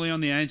guys, not only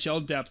on the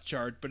NHL depth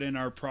chart, but in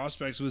our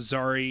prospects with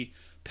Zari,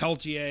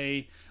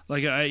 Peltier,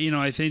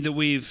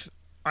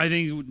 I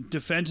think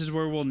defense is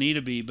where we'll need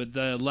to be, but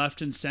the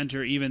left and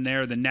center, even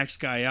there, the next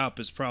guy up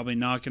is probably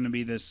not going to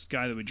be this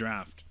guy that we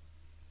draft.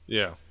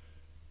 Yeah.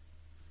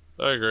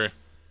 I agree.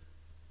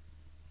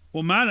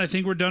 Well, Matt, I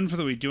think we're done for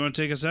the week. Do you want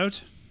to take us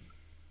out?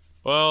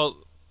 Well,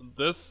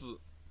 this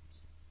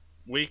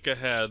week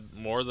ahead,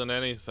 more than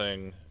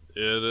anything,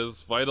 it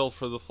is vital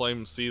for the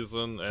Flames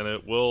season, and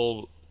it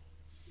will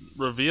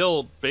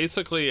reveal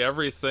basically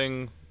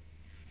everything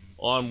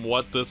on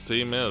what this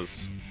team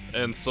is.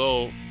 And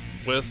so,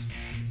 with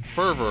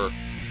fervor,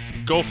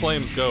 go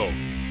Flames go.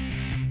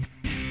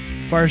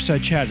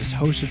 Fireside Chat is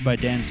hosted by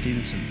Dan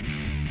Stevenson,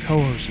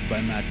 co-hosted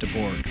by Matt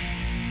DeBorg.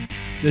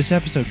 This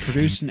episode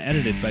produced and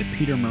edited by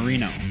Peter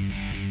Marino.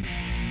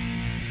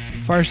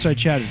 Fireside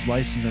Chat is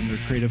licensed under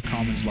Creative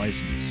Commons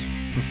license.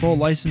 For full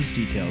license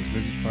details,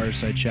 visit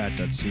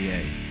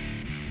firesidechat.ca.